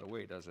these out of the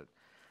way, does it?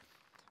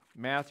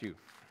 Matthew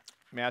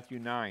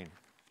 9.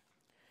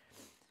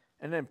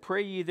 And then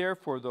pray ye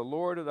therefore the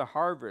Lord of the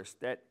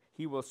harvest, that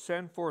he will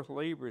send forth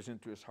laborers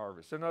into his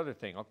harvest. Another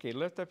thing. Okay,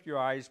 lift up your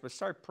eyes, but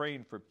start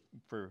praying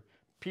for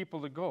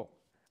people to go.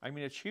 I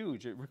mean, it's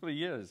huge. It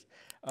really is.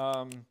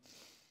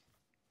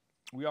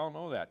 We all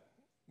know that.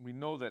 We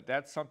know that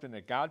that's something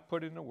that God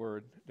put in the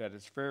Word that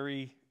is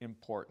very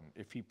important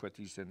if he put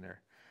these in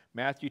there.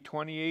 Matthew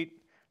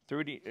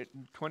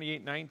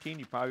 28:19,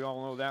 you probably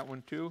all know that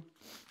one too.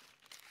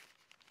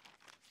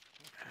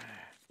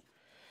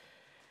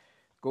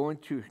 Go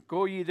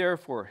ye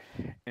therefore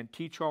and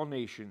teach all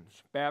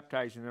nations,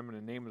 baptizing them in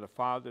the name of the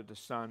Father, the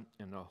Son,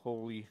 and the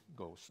Holy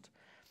Ghost.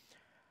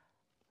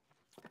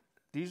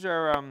 These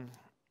are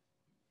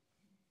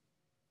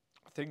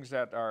things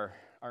that are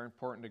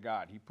important to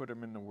God. He put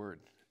them in the Word,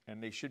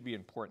 and they should be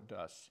important to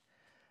us.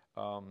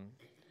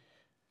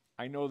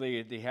 I know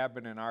they have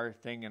been in our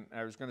thing, and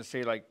I was going to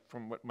say, like,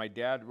 from what my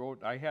dad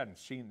wrote, I hadn't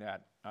seen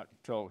that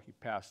until he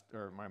passed,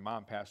 or my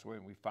mom passed away,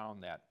 and we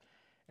found that.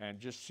 And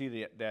just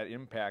see that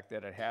impact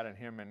that it had on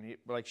him. And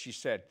like she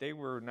said, they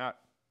were not,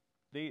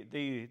 they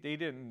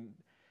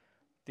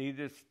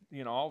just,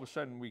 all of a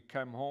sudden we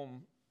come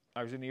home.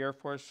 I was in the Air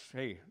Force.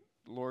 Hey,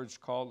 the Lord's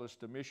called us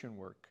to mission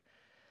work.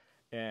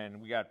 And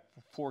we got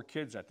 4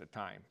 kids at the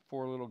time,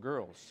 4 little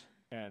girls.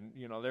 And,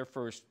 their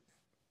first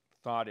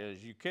thought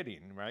is, you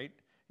kidding, right?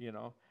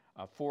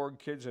 4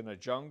 kids in a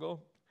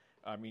jungle.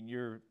 I mean,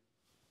 you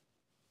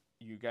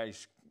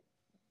guys,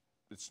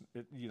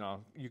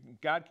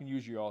 God can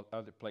use you all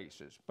other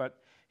places. But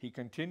he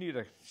continued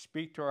to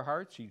speak to our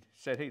hearts. He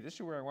said, hey, this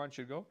is where I want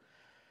you to go.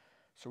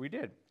 So we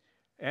did.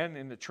 And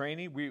in the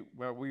training, we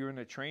were in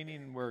the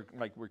training where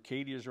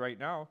Katie is right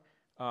now.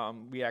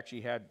 We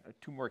actually had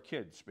 2 more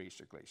kids,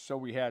 basically. So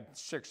we had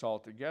 6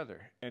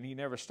 altogether. And he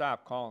never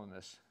stopped calling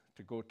us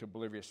to go to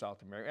Bolivia,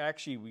 South America.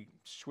 Actually, we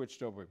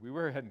switched over. We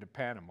were heading to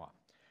Panama.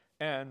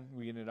 And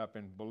we ended up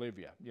in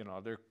Bolivia. You know,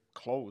 they're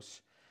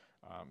close.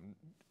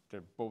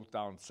 They're both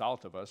down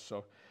south of us.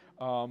 So,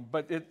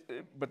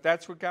 but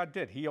that's what God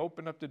did. He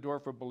opened up the door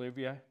for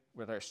Bolivia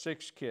with our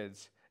 6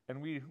 kids.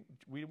 And we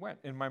went.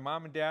 And my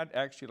mom and dad,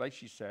 actually, like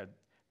she said,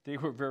 they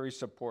were very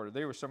supportive.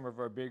 They were some of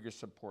our biggest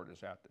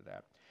supporters after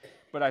that.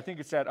 But I think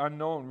it's that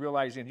unknown,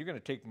 realizing you're going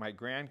to take my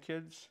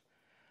grandkids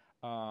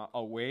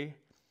away.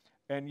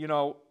 And, you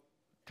know,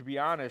 to be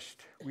honest,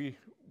 we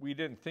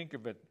didn't think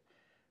of it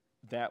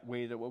that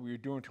way, that what we were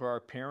doing to our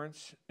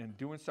parents and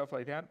doing stuff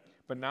like that.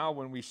 But now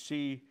when we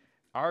see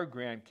our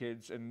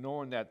grandkids and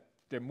knowing that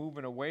they're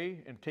moving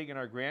away and taking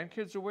our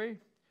grandkids away,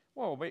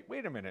 whoa,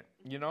 wait a minute,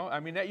 you know? I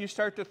mean, that you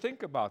start to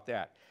think about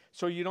that.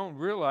 So you don't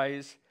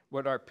realize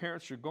what our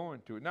parents are going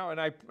through. Now, and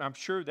I'm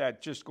sure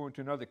that just going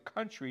to another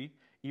country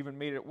even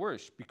made it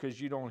worse, because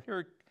you don't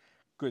hear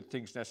good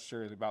things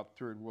necessarily about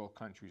third world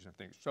countries and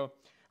things. So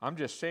I'm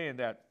just saying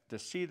that to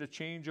see the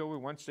changeover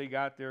once they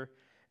got there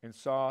and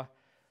saw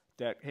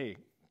that, hey,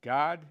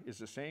 God is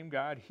the same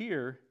God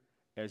here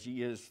as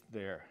he is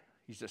there.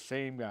 He's the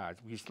same God.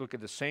 We look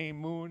at the same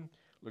moon,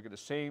 look at the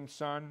same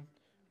sun,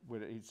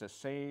 he's the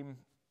same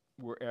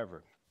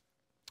wherever.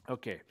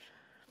 Okay.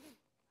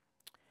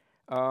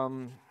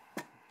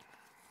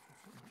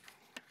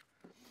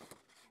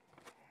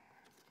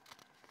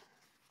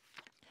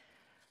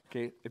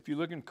 Okay, if you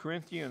look in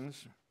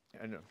Corinthians,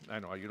 I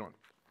know you don't,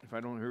 if I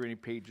don't hear any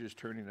pages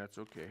turning, that's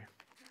okay.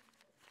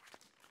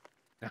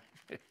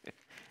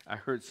 I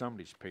heard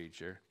somebody's page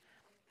there.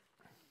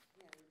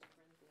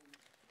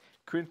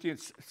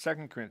 Corinthians,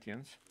 2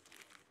 Corinthians.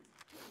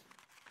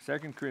 2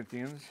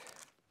 Corinthians.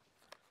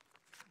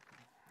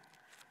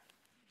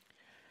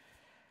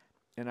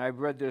 And I've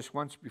read this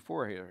once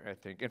before here, I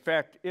think. In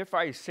fact, if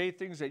I say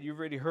things that you've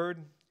already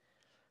heard,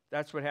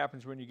 that's what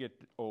happens when you get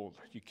old.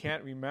 You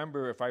can't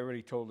remember if I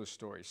already told this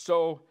story.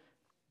 So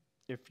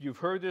if you've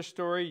heard this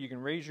story, you can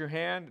raise your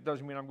hand. It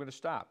doesn't mean I'm going to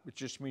stop. It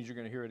just means you're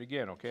going to hear it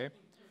again, okay?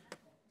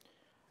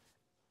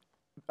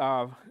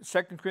 2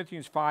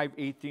 Corinthians 5,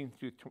 18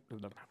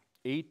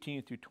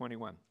 through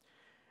 21.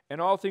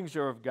 And all things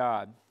are of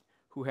God,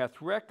 who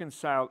hath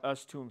reconciled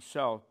us to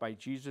himself by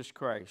Jesus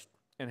Christ,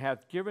 and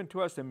hath given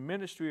to us a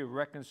ministry of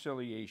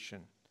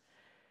reconciliation.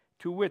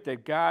 To wit,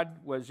 that God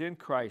was in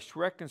Christ,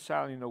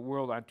 reconciling the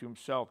world unto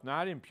himself,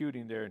 not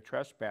imputing their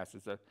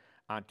trespasses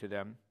unto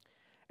them,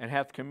 and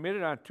hath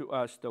committed unto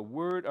us the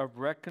word of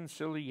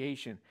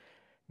reconciliation.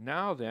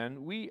 Now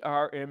then, we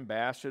are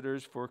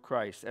ambassadors for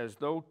Christ, as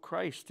though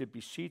Christ did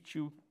beseech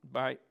you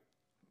by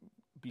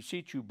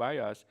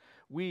us.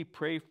 We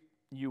pray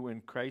you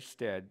in Christ's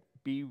stead,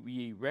 be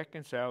ye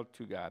reconciled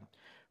to God.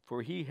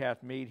 For he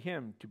hath made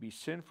him to be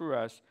sin for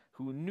us,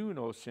 who knew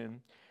no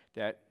sin,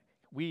 that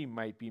we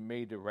might be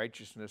made the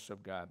righteousness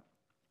of God.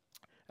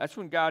 That's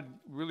when God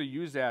really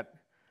used that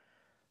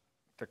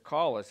to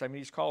call us. I mean,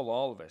 he's called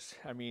all of us.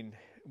 I mean,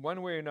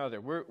 one way or another,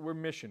 we're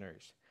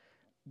missionaries.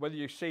 Whether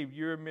you say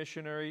you're a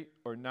missionary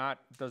or not,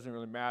 doesn't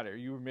really matter.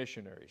 You're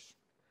missionaries.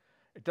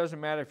 It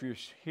doesn't matter if you're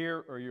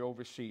here or you're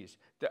overseas.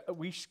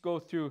 We go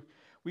through,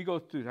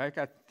 I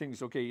got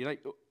things, okay,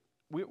 like,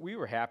 we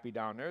were happy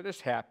down there.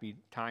 There's happy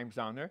times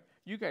down there.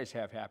 You guys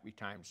have happy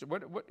times.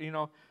 What you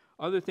know,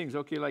 other things,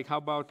 okay, like how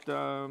about,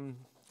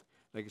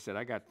 like I said,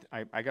 I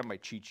got my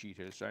cheat sheet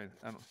here, so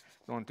I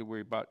don't have to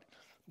worry about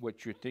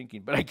what you're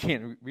thinking, but I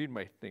can't read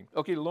my thing.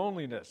 Okay,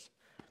 loneliness.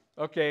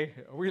 Okay,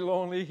 are we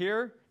lonely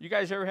here? You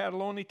guys ever had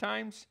lonely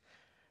times?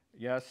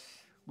 Yes,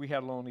 we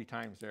had lonely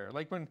times there.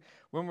 Like when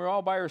we're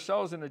all by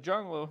ourselves in the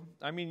jungle,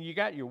 I mean, you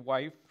got your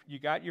wife, you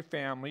got your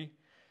family,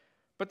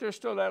 but there's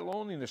still that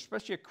loneliness,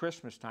 especially at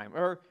Christmas time.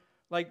 Or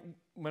like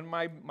when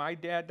my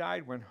dad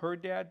died, when her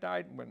dad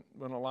died, when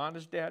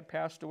Alana's dad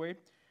passed away,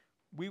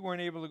 we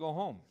weren't able to go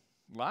home.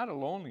 A lot of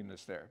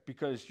loneliness there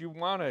because you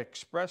want to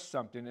express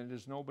something and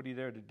there's nobody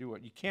there to do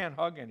it. You can't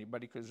hug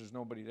anybody because there's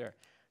nobody there.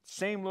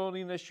 Same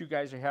loneliness you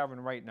guys are having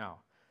right now.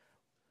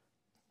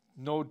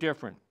 No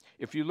different.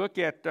 If you look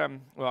at,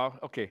 well,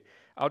 okay,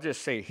 I'll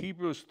just say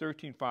Hebrews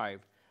 13:5.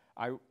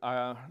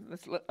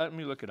 Let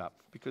me look it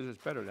up because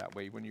it's better that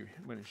way when you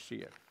see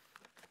it.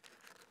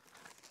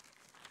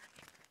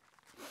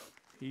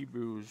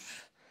 Hebrews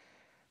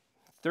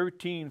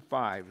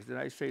 13:5. Did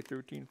I say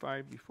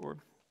 13:5 before?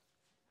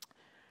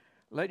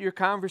 Let your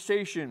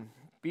conversation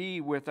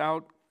be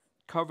without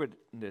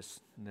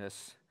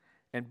covetousness,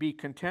 and be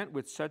content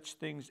with such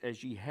things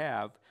as ye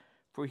have,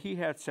 for he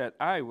hath said,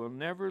 I will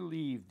never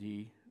leave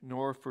thee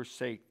nor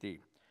forsake thee.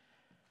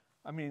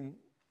 I mean,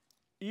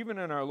 even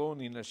in our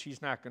loneliness,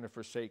 he's not going to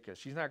forsake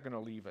us. He's not going to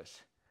leave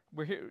us.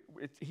 We're here.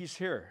 He's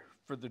here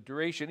for the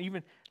duration.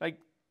 Even like,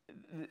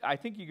 I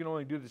think you can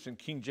only do this in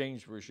King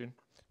James Version,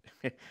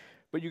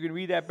 but you can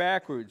read that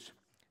backwards.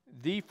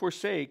 Thee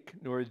forsake,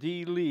 nor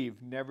thee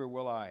leave, never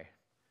will I.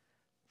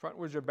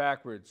 Frontwards or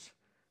backwards?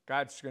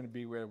 God's going to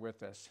be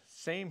with us.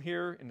 Same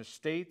here in the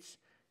States.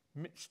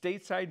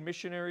 Stateside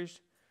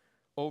missionaries,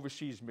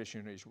 overseas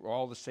missionaries. We're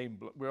all the same.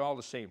 We're all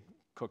the same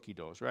cookie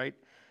doughs, right?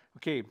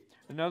 Okay,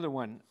 another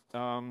one.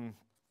 Uh-oh.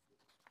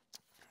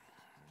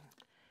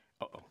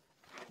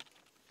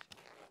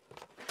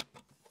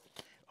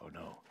 Oh,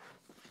 no.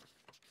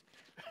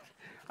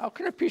 How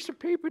can a piece of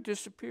paper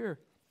disappear?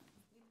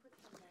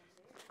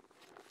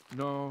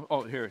 No.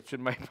 Oh, here, it's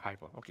in my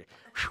Bible. Okay.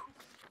 Whew.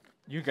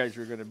 You guys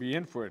are going to be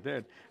in for it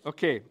then.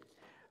 Okay.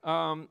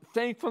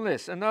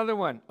 Thankfulness, another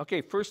one. Okay,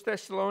 1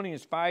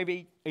 Thessalonians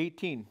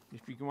 5:18.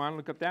 If you want to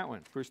look up that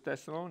one. 1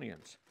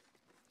 Thessalonians.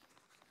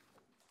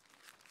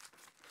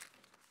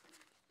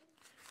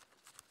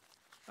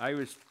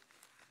 I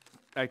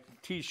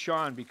tease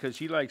Sean because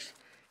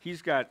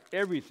he's got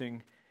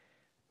everything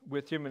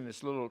with him in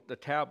the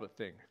tablet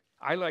thing.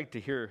 I like to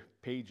hear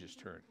pages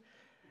turn.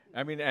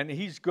 I mean, and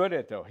he's good at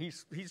it, though.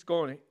 He's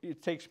going,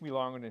 it takes me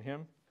longer than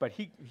him, but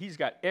he's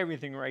got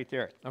everything right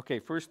there. Okay,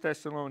 1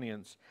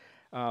 Thessalonians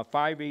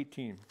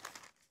 5:18.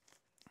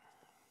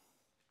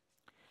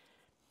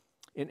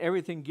 In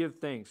everything give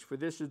thanks, for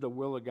this is the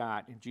will of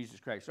God in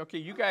Jesus Christ. Okay,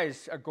 you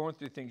guys are going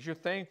through things. You're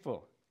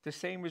thankful, the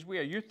same as we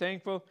are. You're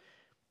thankful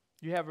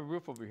you have a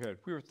roof over your head.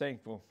 We were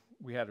thankful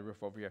we had a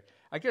roof over here.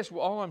 I guess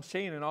all I'm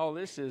saying in all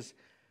this is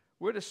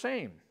we're the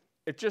same.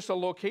 It's just a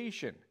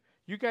location.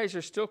 You guys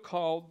are still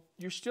called,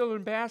 you're still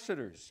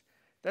ambassadors.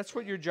 That's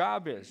what your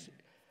job is.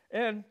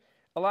 And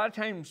a lot of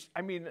times,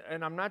 I mean,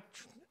 and I'm not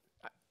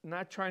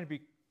trying to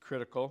be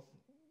critical.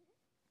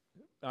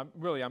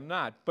 I'm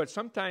not. But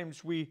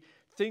sometimes we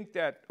think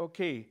that,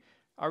 okay,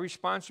 our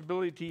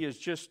responsibility is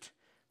just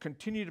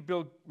continue to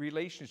build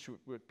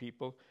relationships with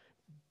people.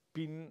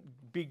 Be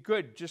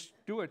good, just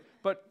do it.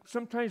 But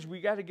sometimes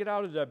we got to get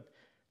out of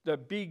the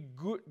be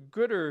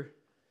gooder.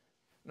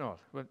 No,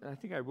 but I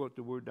think I wrote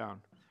the word down.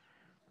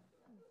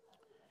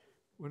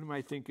 What am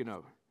I thinking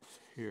of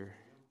here?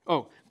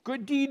 Oh,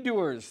 good deed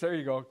doers. There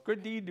you go.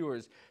 Good deed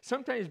doers.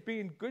 Sometimes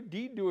being good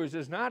deed doers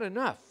is not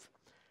enough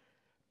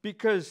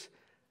because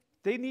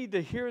they need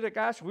to hear the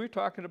gospel. We were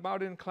talking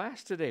about in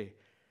class today.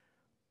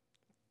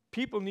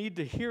 People need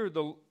to hear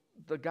the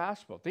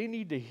gospel. They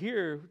need to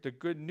hear the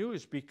good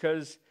news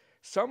because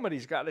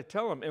somebody's got to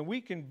tell them. And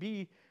we can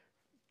be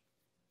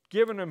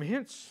giving them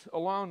hints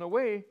along the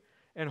way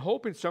and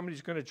hoping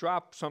somebody's going to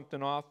drop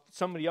something off.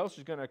 Somebody else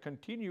is going to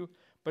continue.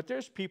 But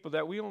there's people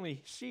that we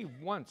only see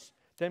once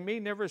that may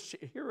never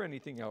hear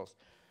anything else.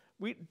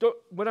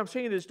 What I'm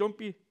saying is don't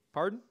be,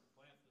 pardon?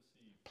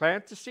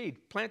 Plant the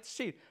seed. Plant the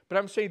seed. But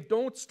I'm saying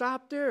don't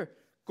stop there.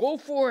 Go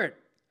for it.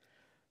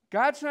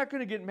 God's not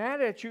going to get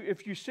mad at you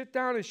if you sit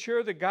down and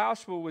share the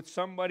gospel with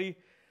somebody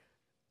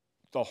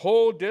the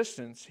whole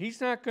distance. He's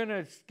not going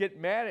to get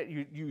mad at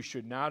you. You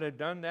should not have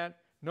done that.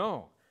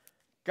 No.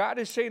 God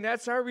is saying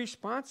that's our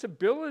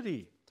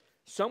responsibility.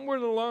 Somewhere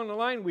along the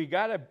line, we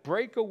got to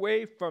break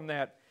away from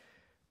that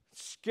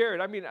scared.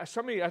 I mean, I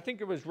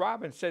think it was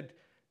Robin said,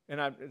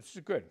 it's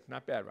good,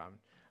 not bad, Robin.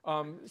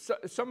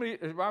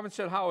 Robin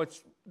said how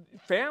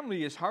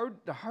family is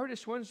the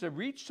hardest ones to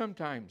reach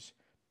sometimes.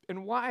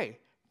 And why?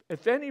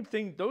 If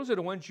anything, those are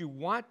the ones you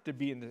want to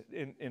be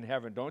in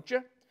heaven, don't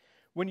you?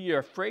 When you're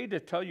afraid to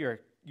tell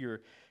your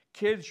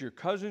kids, your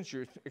cousins,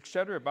 et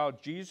cetera,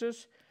 about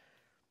Jesus,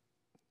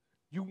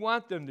 you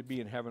want them to be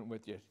in heaven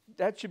with you.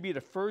 That should be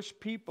the first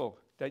people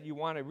that you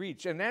want to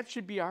reach. And that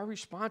should be our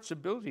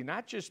responsibility,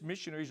 not just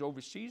missionaries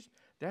overseas.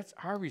 That's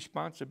our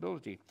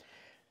responsibility.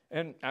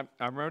 And I'm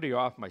already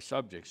off my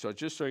subject, so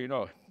just so you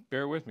know,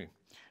 bear with me.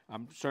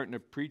 I'm starting to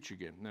preach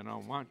again, and I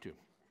don't want to.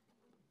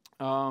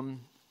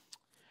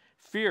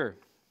 Fear.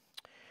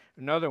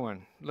 Another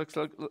one.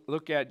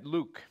 Look at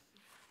Luke.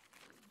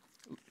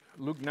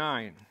 Luke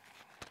 9.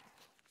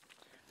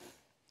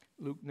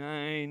 Luke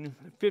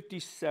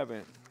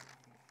 9:57.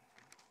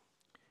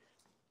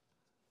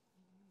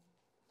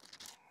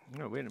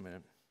 No, wait a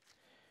minute.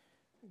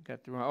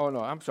 Got the wrong. Oh,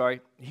 no, I'm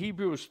sorry.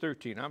 Hebrews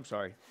 13. I'm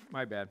sorry.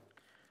 My bad.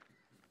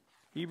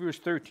 Hebrews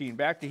 13.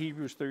 Back to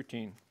Hebrews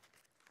 13.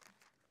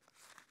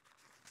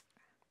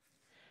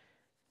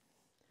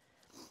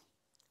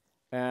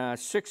 Uh,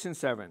 6 and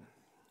 7.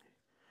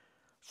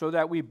 So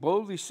that we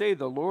boldly say,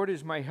 the Lord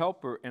is my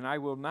helper, and I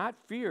will not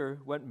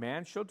fear what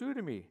man shall do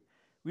to me.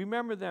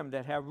 Remember them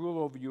that have rule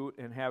over you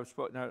and have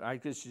spoken. Now, I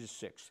guess it's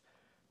 6.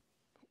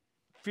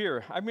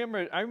 Fear. I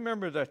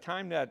remember the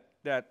time that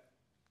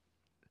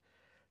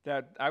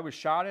I was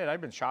shot at. I've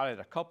been shot at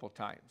a couple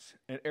times.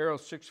 An arrow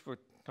 6 foot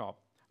tall.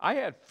 I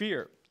had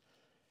fear.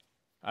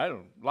 I had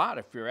a lot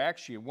of fear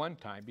actually at one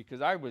time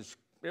because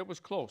it was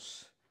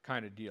close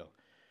kind of deal.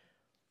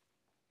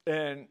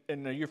 And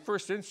your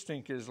first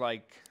instinct is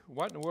like,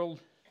 what in the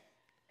world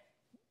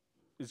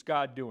is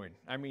God doing?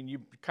 I mean,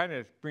 you kind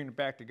of bring it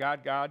back to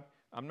God. God,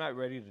 I'm not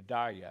ready to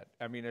die yet.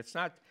 I mean, it's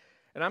not,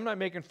 and I'm not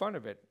making fun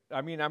of it.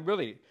 I mean, I'm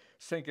really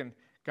thinking,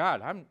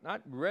 God, I'm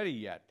not ready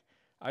yet.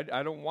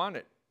 I don't want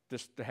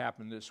this to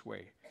happen this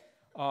way.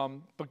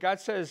 But God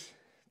says,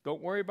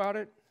 don't worry about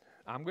it.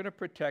 I'm going to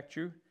protect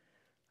you.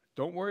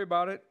 Don't worry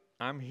about it.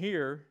 I'm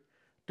here.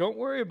 Don't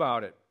worry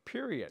about it,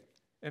 period.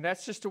 And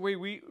that's just the way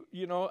we,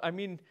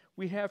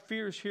 we have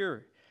fears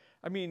here.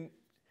 I mean,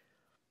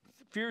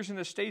 fears in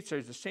the States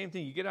are the same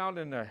thing. You get out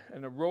in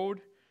the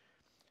road,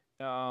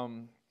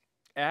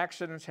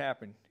 accidents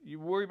happen. You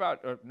worry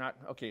about,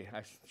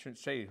 I shouldn't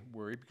say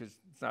worry because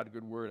it's not a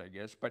good word, I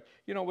guess. But,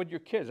 with your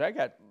kids, I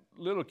got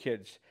little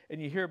kids,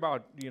 and you hear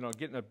about,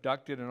 getting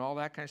abducted and all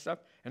that kind of stuff.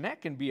 And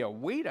that can be a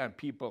weight on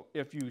people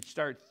if you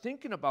start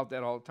thinking about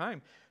that all the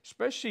time.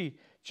 Especially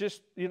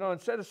just,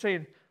 instead of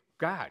saying,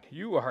 God,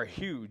 you are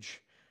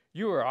huge.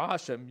 You are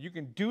awesome. You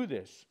can do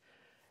this.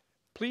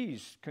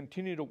 Please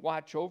continue to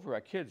watch over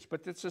our kids.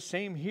 But it's the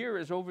same here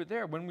as over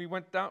there. When we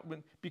went down,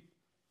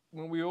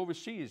 when we were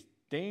overseas,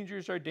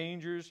 dangers are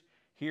dangers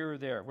here or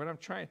there. What I'm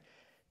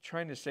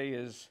trying to say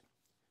is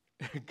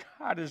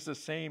God is the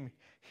same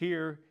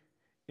here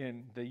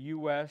in the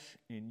U.S.,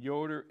 in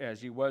Yoder,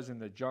 as he was in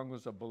the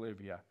jungles of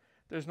Bolivia.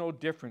 There's no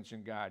difference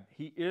in God.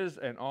 He is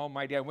an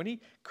almighty God. When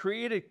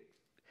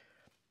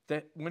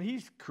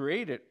he's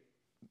created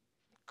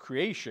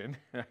creation,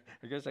 I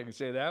guess I can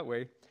say it that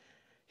way,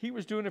 he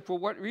was doing it for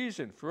what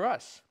reason? For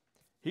us.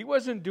 He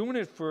wasn't doing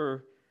it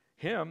for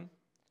him.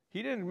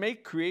 He didn't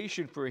make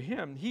creation for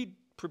him. He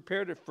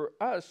prepared it for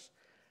us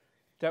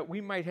that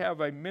we might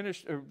have a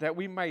minister, that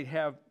we might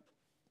have,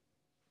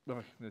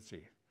 well, let's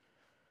see.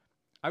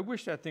 I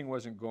wish that thing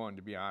wasn't going,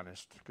 to be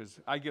honest, because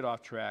I get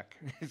off track.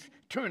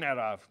 Turn that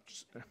off.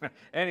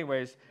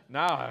 Anyways,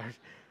 now,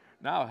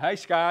 hi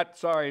Scott,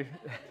 sorry.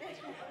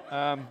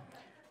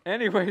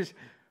 Anyways,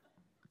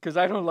 because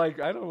I don't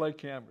like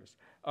cameras.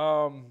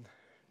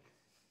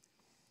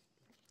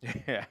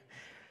 Yeah.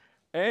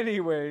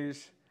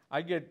 Anyways,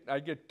 I get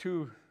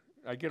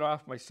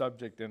off my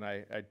subject and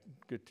I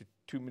get to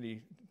too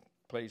many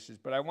places.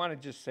 But I want to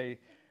just say,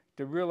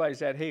 to realize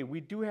that, hey, we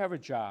do have a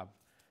job.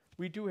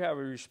 We do have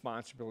a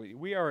responsibility.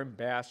 We are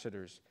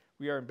ambassadors.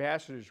 We are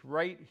ambassadors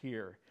right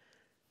here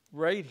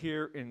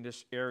in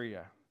this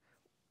area,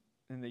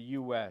 in the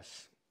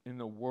U.S., in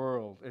the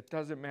world. It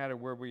doesn't matter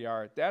where we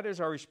are. That is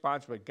our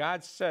responsibility.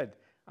 God said,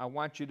 I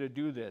want you to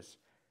do this.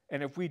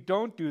 And if we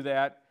don't do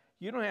that,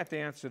 you don't have to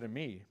answer to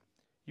me.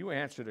 You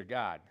answer to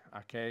God,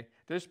 okay?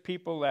 There's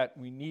people that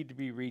we need to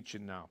be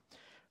reaching now.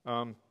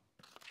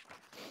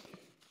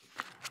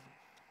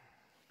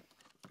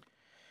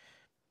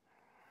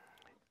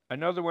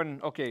 Another one,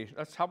 okay,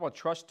 how about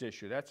trust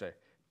issue? That's a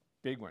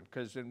big one,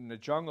 because in the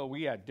jungle,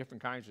 we had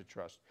different kinds of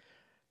trust.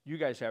 You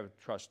guys have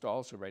trust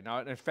also right now.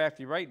 And in fact,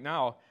 right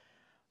now,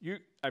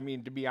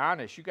 to be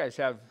honest, you guys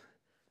have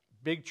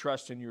big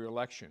trust in your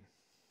election.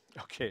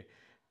 Okay,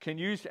 can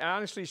you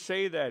honestly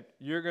say that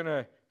you're going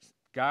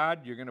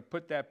to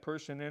put that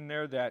person in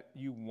there that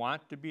you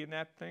want to be in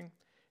that thing?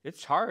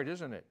 It's hard,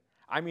 isn't it?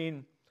 I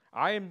mean,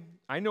 I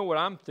know what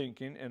I'm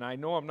thinking, and I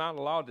know I'm not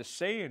allowed to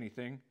say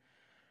anything,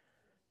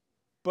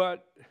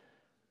 but,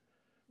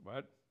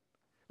 what?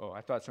 Oh,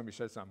 I thought somebody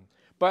said something.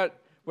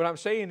 But what I'm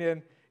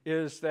saying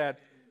is that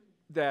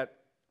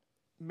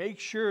make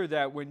sure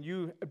that when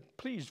you,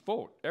 please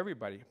vote,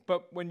 everybody,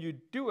 but when you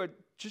do it,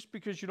 just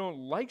because you don't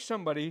like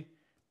somebody,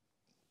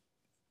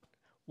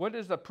 what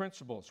is the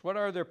principles? What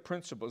are their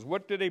principles?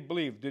 What do they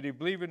believe? Do they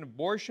believe in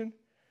abortion?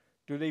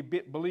 Do they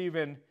believe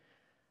in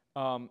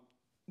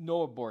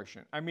no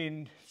abortion? I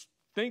mean,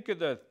 think of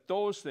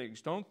those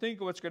things. Don't think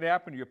of what's going to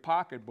happen to your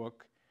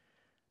pocketbook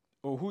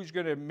or who's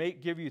going to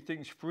give you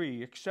things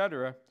free,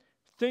 etc.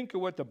 Think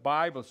of what the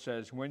Bible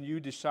says when you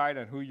decide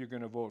on who you're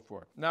going to vote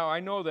for. Now, I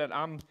know that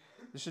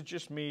this is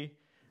just me.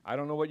 I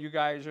don't know what you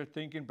guys are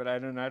thinking, but I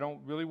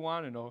don't really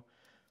want to know.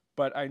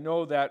 But I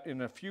know that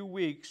in a few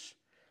weeks,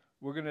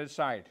 we're going to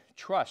decide.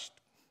 Trust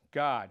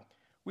God.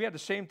 We had the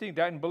same thing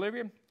down in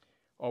Bolivia.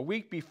 A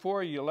week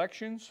before the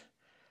elections,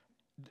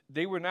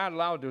 they were not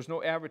allowed. There was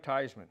no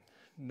advertisement.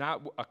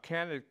 A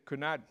candidate could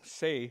not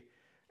say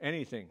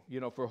anything.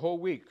 For a whole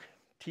week,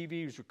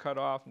 TVs were cut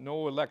off.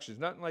 No elections,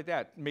 nothing like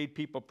that. Made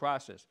people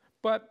process.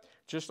 But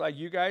just like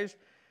you guys,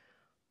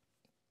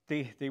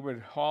 they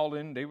would haul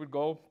in. They would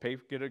go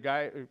get a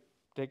guy,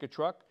 take a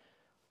truck.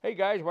 Hey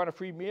guys, want a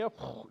free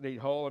meal? They'd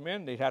haul them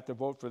in. They'd have to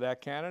vote for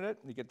that candidate.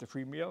 They get the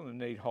free meal, and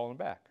they'd haul them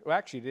back. Well,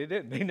 actually, they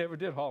didn't. They never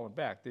did haul them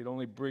back. They'd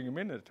only bring them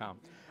into the town.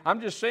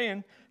 I'm just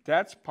saying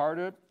that's part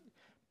of.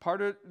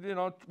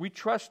 We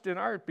trust in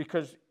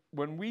because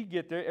when we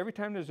get there, every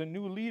time there's a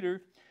new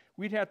leader,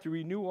 we'd have to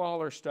renew all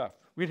our stuff.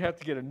 We'd have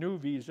to get a new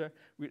visa.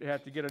 We'd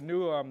have to get a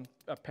new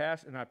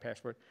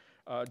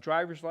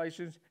driver's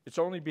license. It's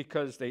only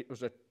because it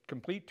was a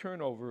complete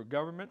turnover of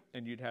government,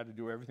 and you'd have to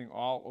do everything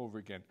all over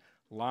again.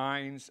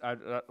 Lines,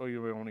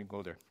 you would only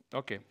go there.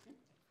 Okay.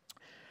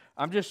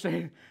 I'm just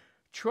saying,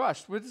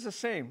 trust, we're the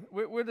same.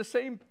 We're the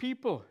same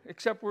people,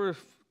 except we're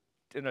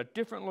in a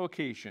different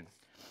location.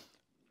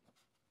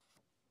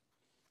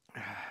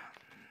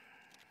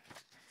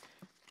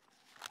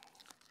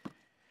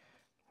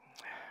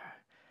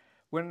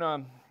 When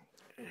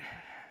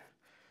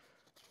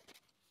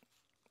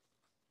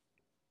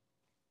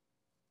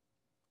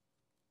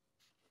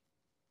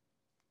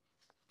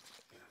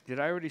did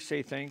I already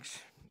say thanks?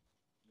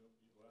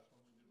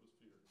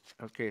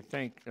 Okay,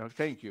 thank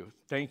you.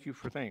 Thank you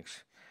for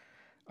thanks.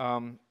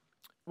 One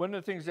of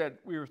the things that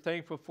we were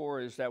thankful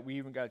for is that we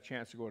even got a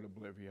chance to go to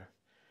Bolivia.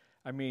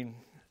 I mean,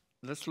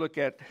 let's look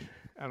at,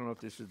 I don't know if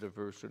this is the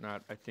verse or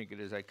not. I think it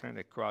is. I kind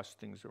of crossed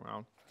things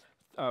around.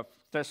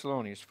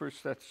 Thessalonians,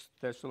 First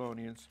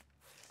Thessalonians.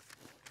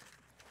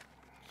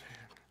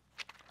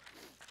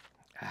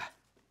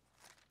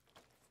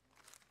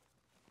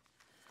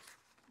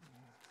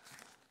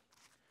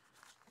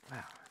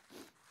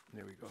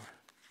 There we go.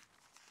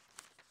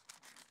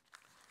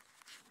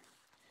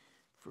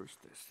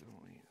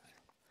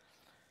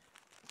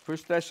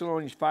 First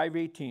Thessalonians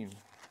 5:18.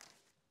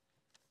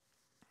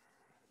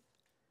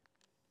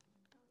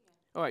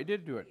 Oh, I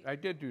did do it. I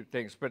did do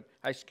things, but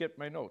I skipped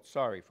my notes.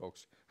 Sorry,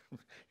 folks.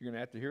 You're going to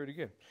have to hear it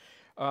again.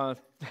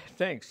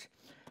 Thanks.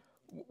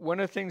 One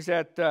of the things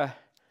that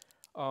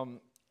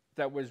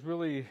that was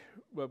really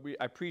what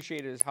I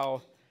appreciate is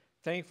how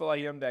thankful I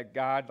am that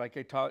God, like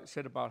I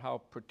said about how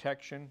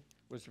protection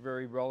was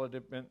very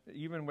relative,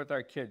 even with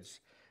our kids.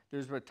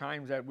 There's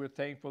times that we're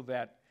thankful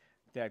that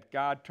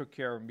God took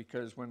care of them,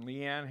 because when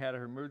Leanne had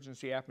her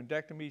emergency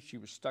appendectomy, she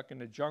was stuck in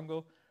the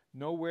jungle,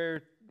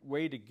 nowhere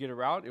way to get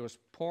her out. It was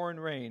pouring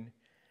rain.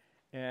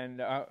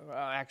 And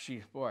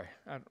actually, boy,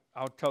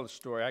 I'll tell the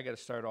story. I got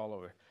to start all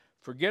over.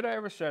 Forget I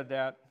ever said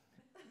that.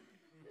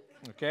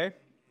 Okay?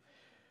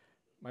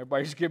 My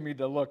wife's giving me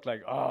the look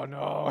like, oh,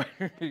 no.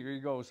 Here he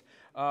goes.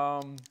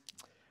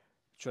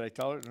 Should I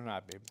tell it or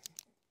not, babe?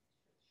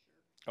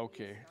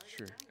 Okay,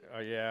 sure.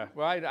 Yeah.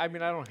 Well, I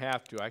mean, I don't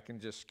have to. I can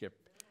just skip.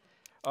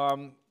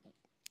 Our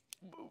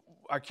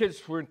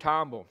kids were in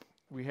Tambo.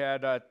 We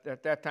had,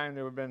 at that time,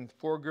 there had been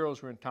 4 girls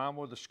who were in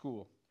Tambo, the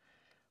school.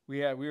 We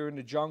were in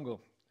the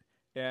jungle,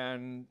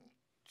 and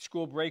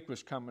school break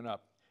was coming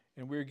up,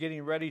 and we were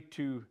getting ready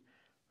to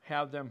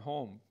have them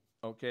home,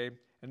 okay?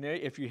 And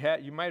if you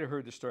might have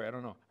heard the story. I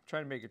don't know. I'm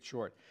trying to make it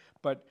short.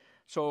 But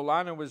so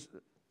Alana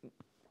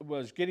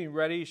was getting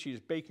ready. She's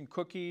baking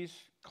cookies,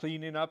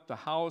 cleaning up the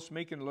house,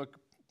 making it look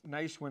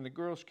nice when the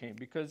girls came,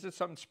 because it's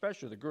something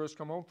special. The girls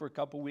come home for a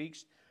couple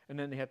weeks, and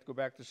then they have to go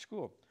back to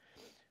school.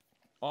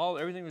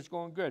 Everything was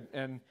going good.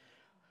 And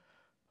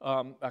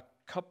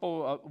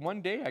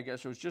one day, I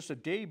guess, it was just a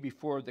day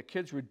before the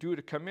kids were due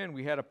to come in,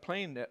 we had a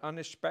plane that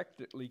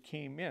unexpectedly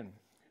came in.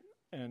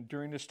 And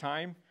during this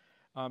time,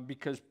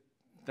 because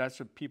that's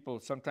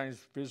what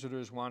sometimes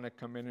visitors want to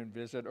come in and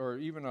visit, or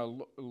even a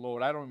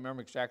load. I don't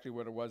remember exactly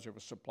what it was. It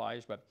was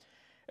supplies.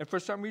 And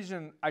for some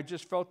reason, I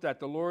just felt that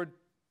the Lord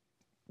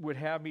would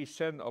have me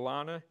send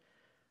Alana.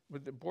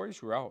 But the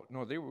boys were out.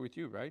 No, they were with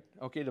you, right?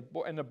 Okay,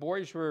 and the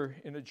boys were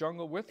in the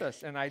jungle with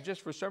us. And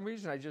for some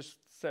reason, I just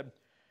said,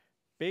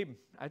 babe,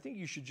 I think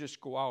you should just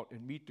go out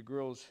and meet the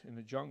girls in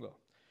the jungle.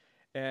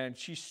 And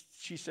she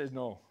says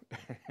no.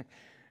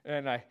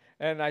 and I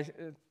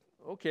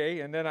okay.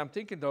 And then I'm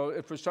thinking,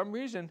 though, for some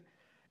reason,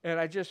 and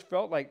I just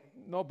felt like,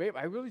 no, babe,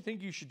 I really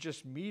think you should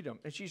just meet them.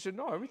 And she said,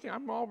 no,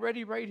 I'm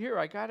already right here.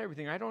 I got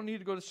everything. I don't need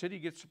to go to the city,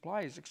 get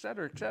supplies, et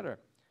cetera, et cetera.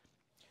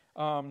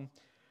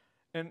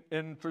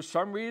 And for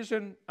some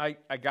reason, I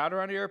got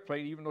her on the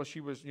airplane, even though she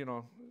was,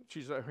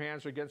 her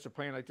hands were against the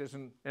plane like this,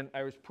 and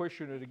I was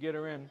pushing her to get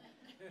her in.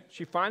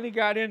 She finally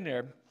got in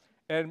there,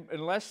 and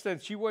in less than,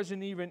 she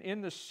wasn't even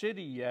in the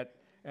city yet,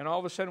 and all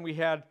of a sudden we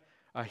had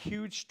a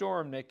huge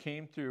storm that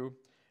came through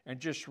and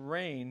just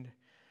rained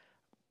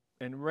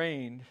and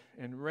rained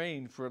and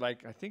rained for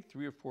like, I think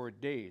 3 or 4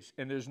 days.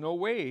 And there's no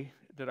way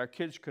that our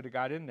kids could have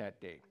got in that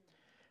day.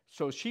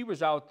 So she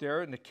was out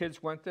there, and the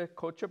kids went to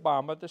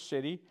Cochabamba, the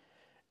city,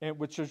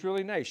 which was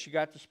really nice. She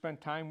got to spend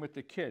time with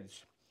the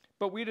kids.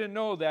 But we didn't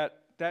know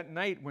that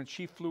night when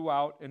she flew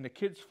out and the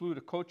kids flew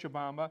to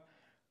Cochabamba,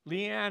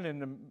 Leanne in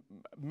the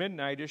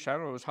midnight-ish, I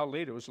don't know it was how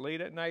late, it was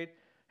late at night,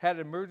 had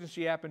an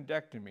emergency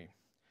appendectomy.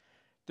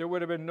 There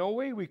would have been no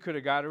way we could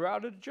have got her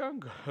out of the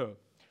jungle.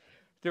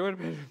 There would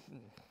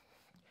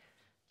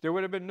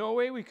have been no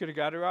way we could have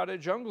got her out of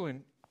the jungle,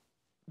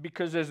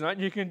 because there's nothing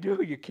you can do.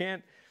 You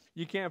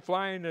can't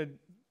fly in a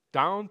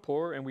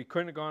downpour, and we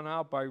couldn't have gone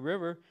out by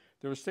river.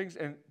 There was things,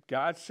 and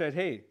God said,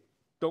 hey,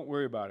 don't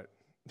worry about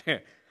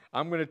it.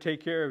 I'm going to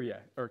take care of you,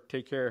 or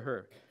take care of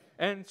her.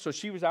 And so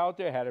she was out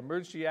there, had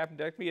emergency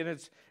appendectomy, and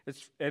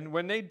and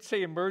when they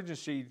say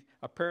emergency,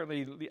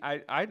 apparently,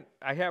 I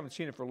haven't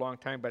seen it for a long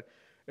time, but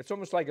it's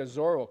almost like a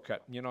Zorro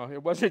cut,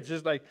 It wasn't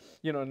just like,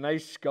 a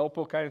nice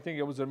scalpel kind of thing.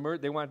 It was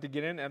they wanted to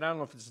get in, and I don't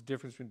know if it's the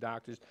difference between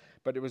doctors,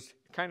 but it was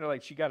kind of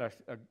like she got a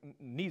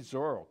neat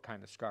Zorro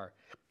kind of scar.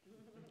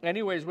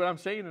 Anyways, what I'm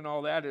saying in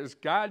all that is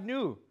God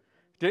knew,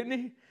 didn't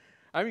he?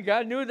 I mean,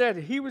 God knew that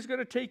he was going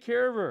to take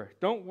care of her.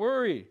 Don't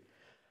worry.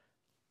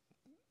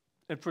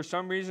 And for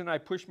some reason, I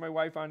pushed my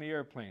wife on the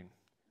airplane,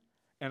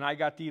 and I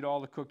got to eat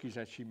all the cookies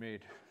that she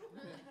made.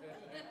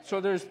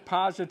 So there's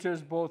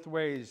positives both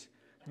ways.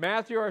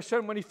 Matthew, our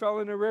son, when he fell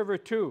in the river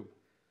too,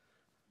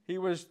 he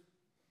was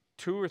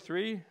 2 or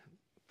 3,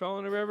 fell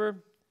in the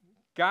river.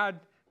 God,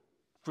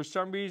 for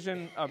some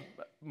reason,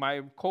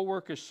 my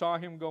co-workers saw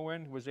him go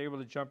in, was able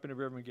to jump in the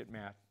river and get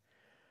Matt.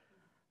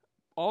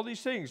 All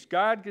these things,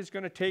 God is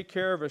going to take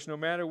care of us no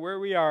matter where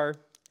we are.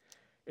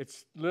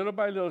 It's little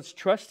by little, it's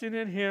trusting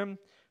in him,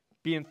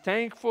 being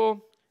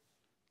thankful,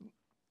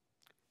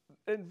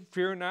 and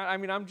fear not. I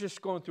mean, I'm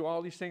just going through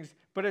all these things,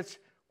 but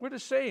we're the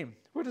same.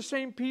 We're the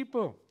same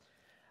people.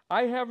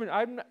 This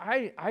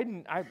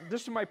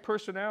is my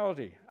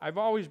personality. I've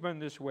always been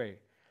this way.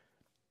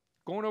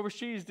 Going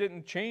overseas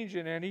didn't change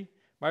it any.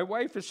 My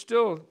wife is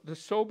still the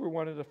sober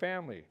one of the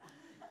family.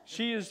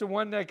 She is the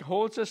one that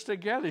holds us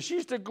together.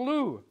 She's the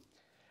glue.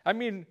 I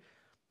mean,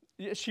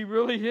 she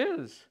really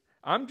is.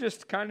 I'm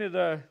just kind of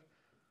the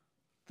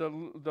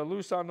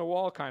loose on the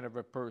wall kind of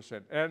a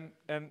person.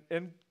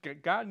 And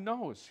God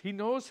knows. He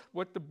knows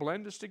what to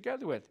blend us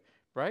together with,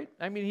 right?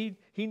 I mean,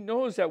 he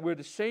knows that we're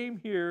the same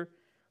here.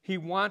 He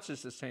wants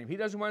us the same. He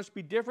doesn't want us to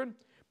be different,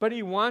 but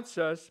he wants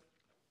us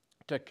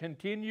to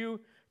continue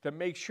to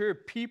make sure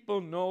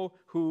people know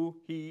who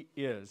he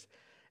is.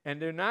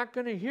 And they're not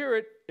going to hear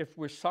it if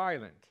we're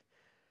silent.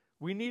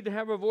 We need to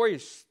have a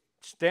voice.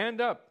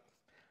 Stand up.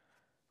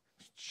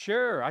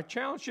 Share. I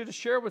challenge you to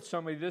share with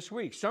somebody this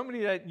week.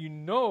 Somebody that you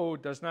know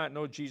does not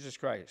know Jesus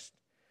Christ.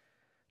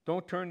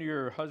 Don't turn to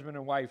your husband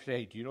and wife and say,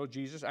 hey, do you know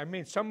Jesus? I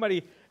mean,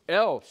 somebody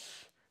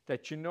else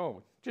that you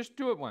know. Just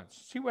do it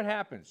once. See what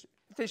happens.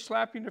 If they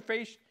slap you in the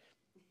face,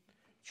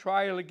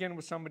 try it again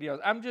with somebody else.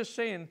 I'm just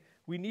saying,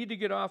 we need to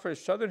get off our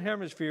southern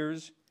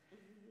hemispheres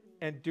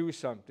and do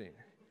something.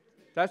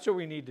 That's what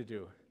we need to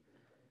do.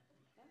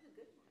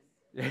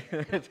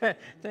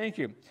 Thank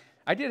you.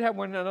 I did have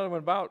another one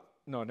about,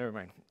 no, never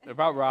mind,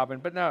 about Robin,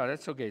 but no,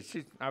 that's okay.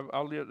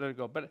 I'll let it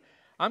go. But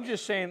I'm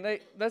just saying,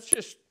 let's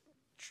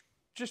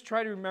just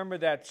try to remember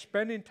that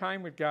spending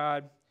time with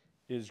God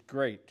is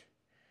great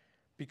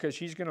because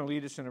he's going to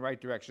lead us in the right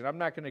direction. I'm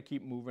not going to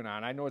keep moving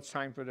on. I know it's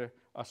time for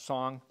a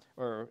song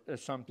or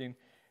something,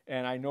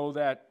 and I know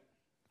that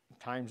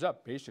time's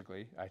up,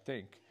 basically, I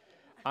think.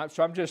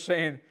 So I'm just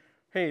saying,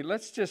 hey,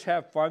 let's just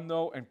have fun,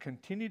 though, and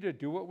continue to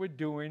do what we're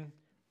doing.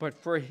 But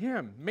for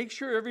him, make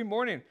sure every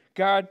morning,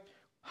 God,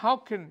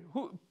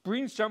 who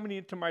bring somebody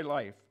into my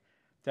life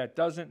that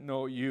doesn't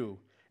know you?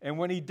 And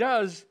when he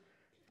does,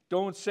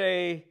 don't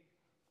say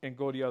and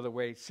go the other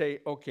way. Say,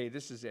 okay,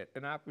 this is it,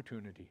 an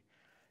opportunity.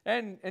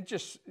 And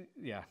just,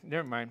 yeah,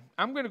 never mind.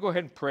 I'm going to go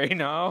ahead and pray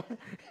now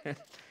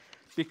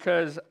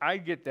because I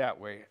get that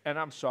way, and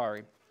I'm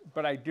sorry,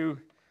 but I do.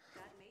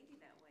 God made you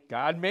that way.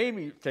 God made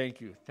me,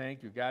 thank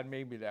you. God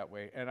made me that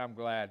way, and I'm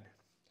glad.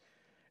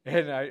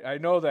 And I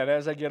know that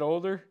as I get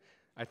older,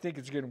 I think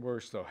it's getting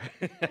worse, though.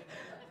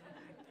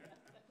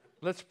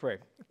 Let's pray.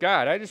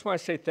 God, I just want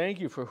to say thank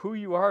you for who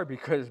you are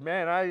because,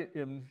 man, I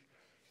am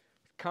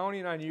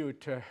counting on you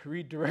to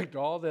redirect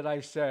all that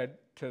I said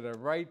to the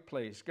right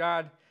place.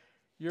 God,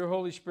 your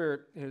Holy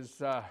Spirit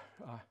is a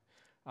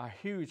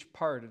huge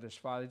part of this,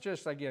 Father.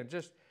 Just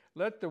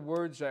let the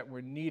words that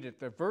were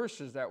needed, the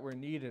verses that were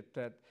needed,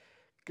 that,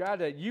 God,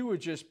 that you would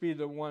just be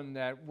the one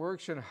that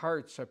works in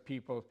hearts of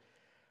people.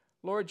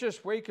 Lord,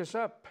 just wake us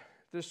up.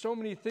 There's so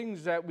many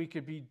things that we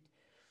could be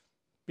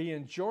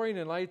enjoying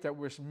in life that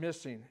we're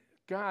missing.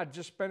 God,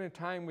 just spending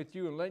time with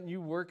you and letting you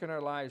work in our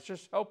lives.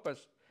 Just help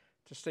us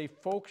to stay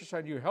focused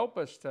on you. Help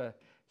us to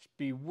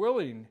be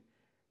willing,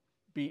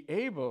 be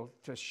able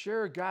to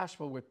share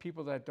gospel with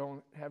people that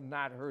have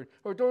not heard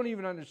or don't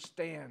even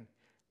understand.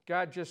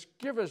 God, just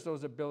give us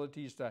those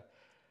abilities to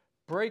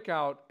break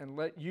out and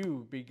let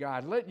you be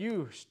God. Let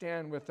you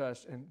stand with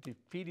us in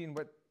defeating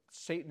what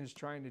Satan is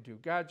trying to do.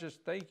 God,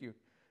 just thank you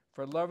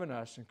for loving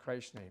us in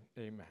Christ's name.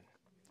 Amen.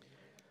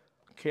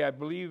 Okay, I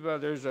believe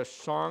there's a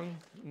song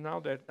now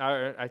that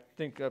I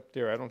think up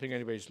there. I don't think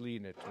anybody's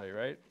leading it today,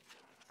 right?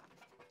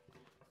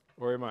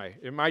 Or am I?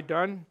 Am I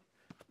done,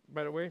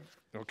 by the way?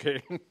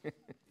 Okay.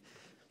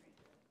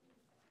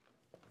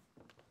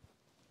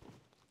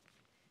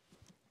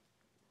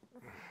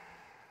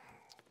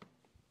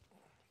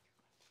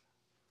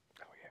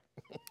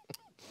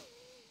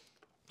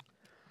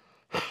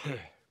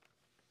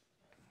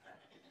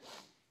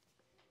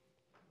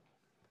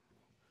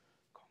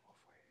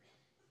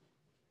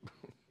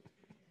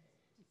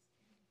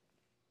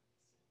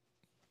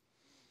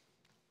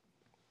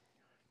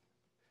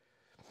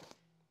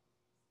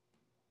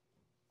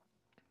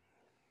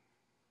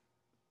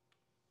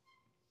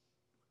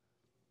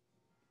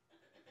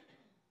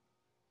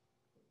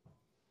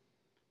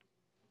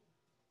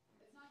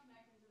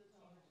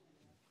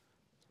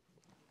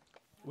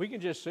 We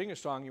can just sing a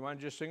song. You want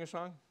to just sing a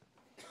song?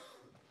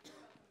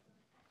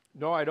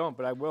 No, I don't,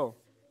 but I will.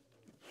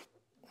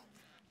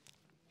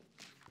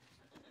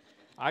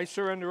 I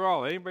surrender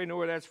all. Anybody know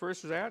where that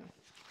verse is at?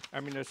 I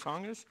mean, the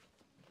song is?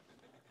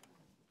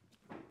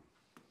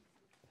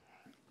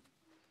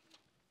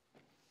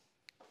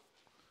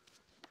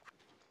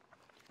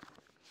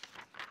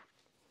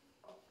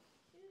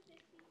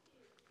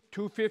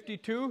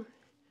 $252.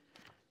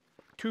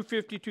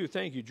 252.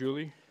 Thank you,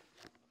 Julie.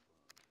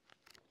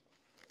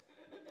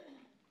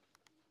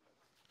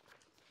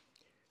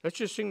 Let's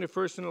just sing the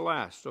first and the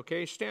last,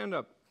 okay? Stand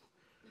up.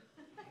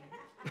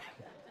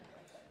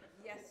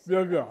 Yes.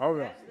 Yeah, oh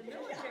yeah.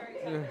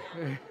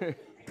 Yes,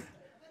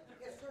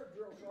 sir,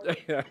 drill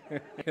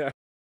sergeant. Yeah.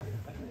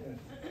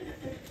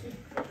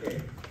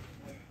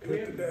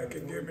 Hit the deck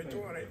and give me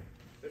 20.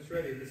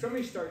 ready. But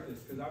somebody start this,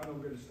 because I'm no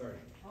good at starting.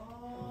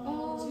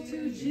 All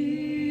to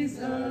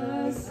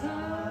Jesus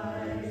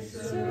I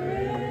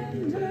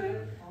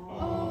surrender.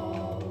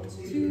 All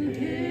to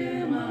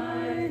Him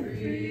I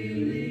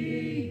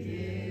freely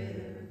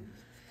give.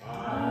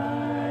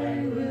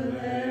 I will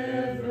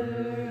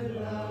ever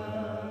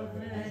love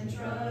and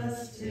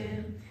trust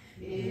Him.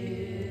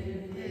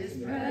 In His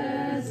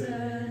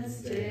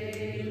presence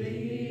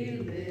daily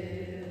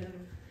live.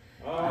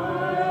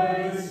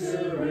 I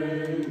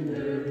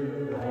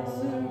surrender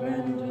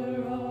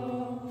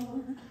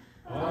all.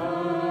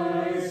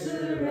 I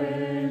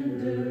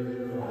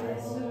surrender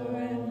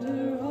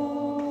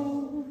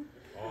all.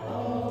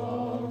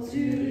 All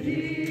to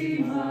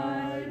Thee,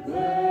 my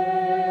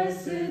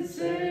blessed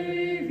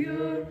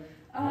Savior,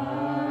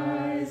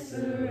 I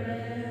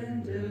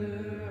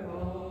surrender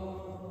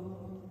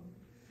all.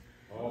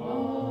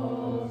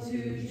 All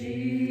to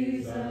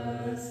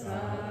Jesus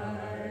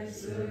I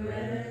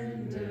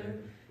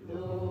surrender.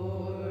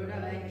 Lord,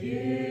 I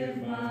give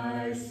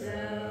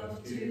myself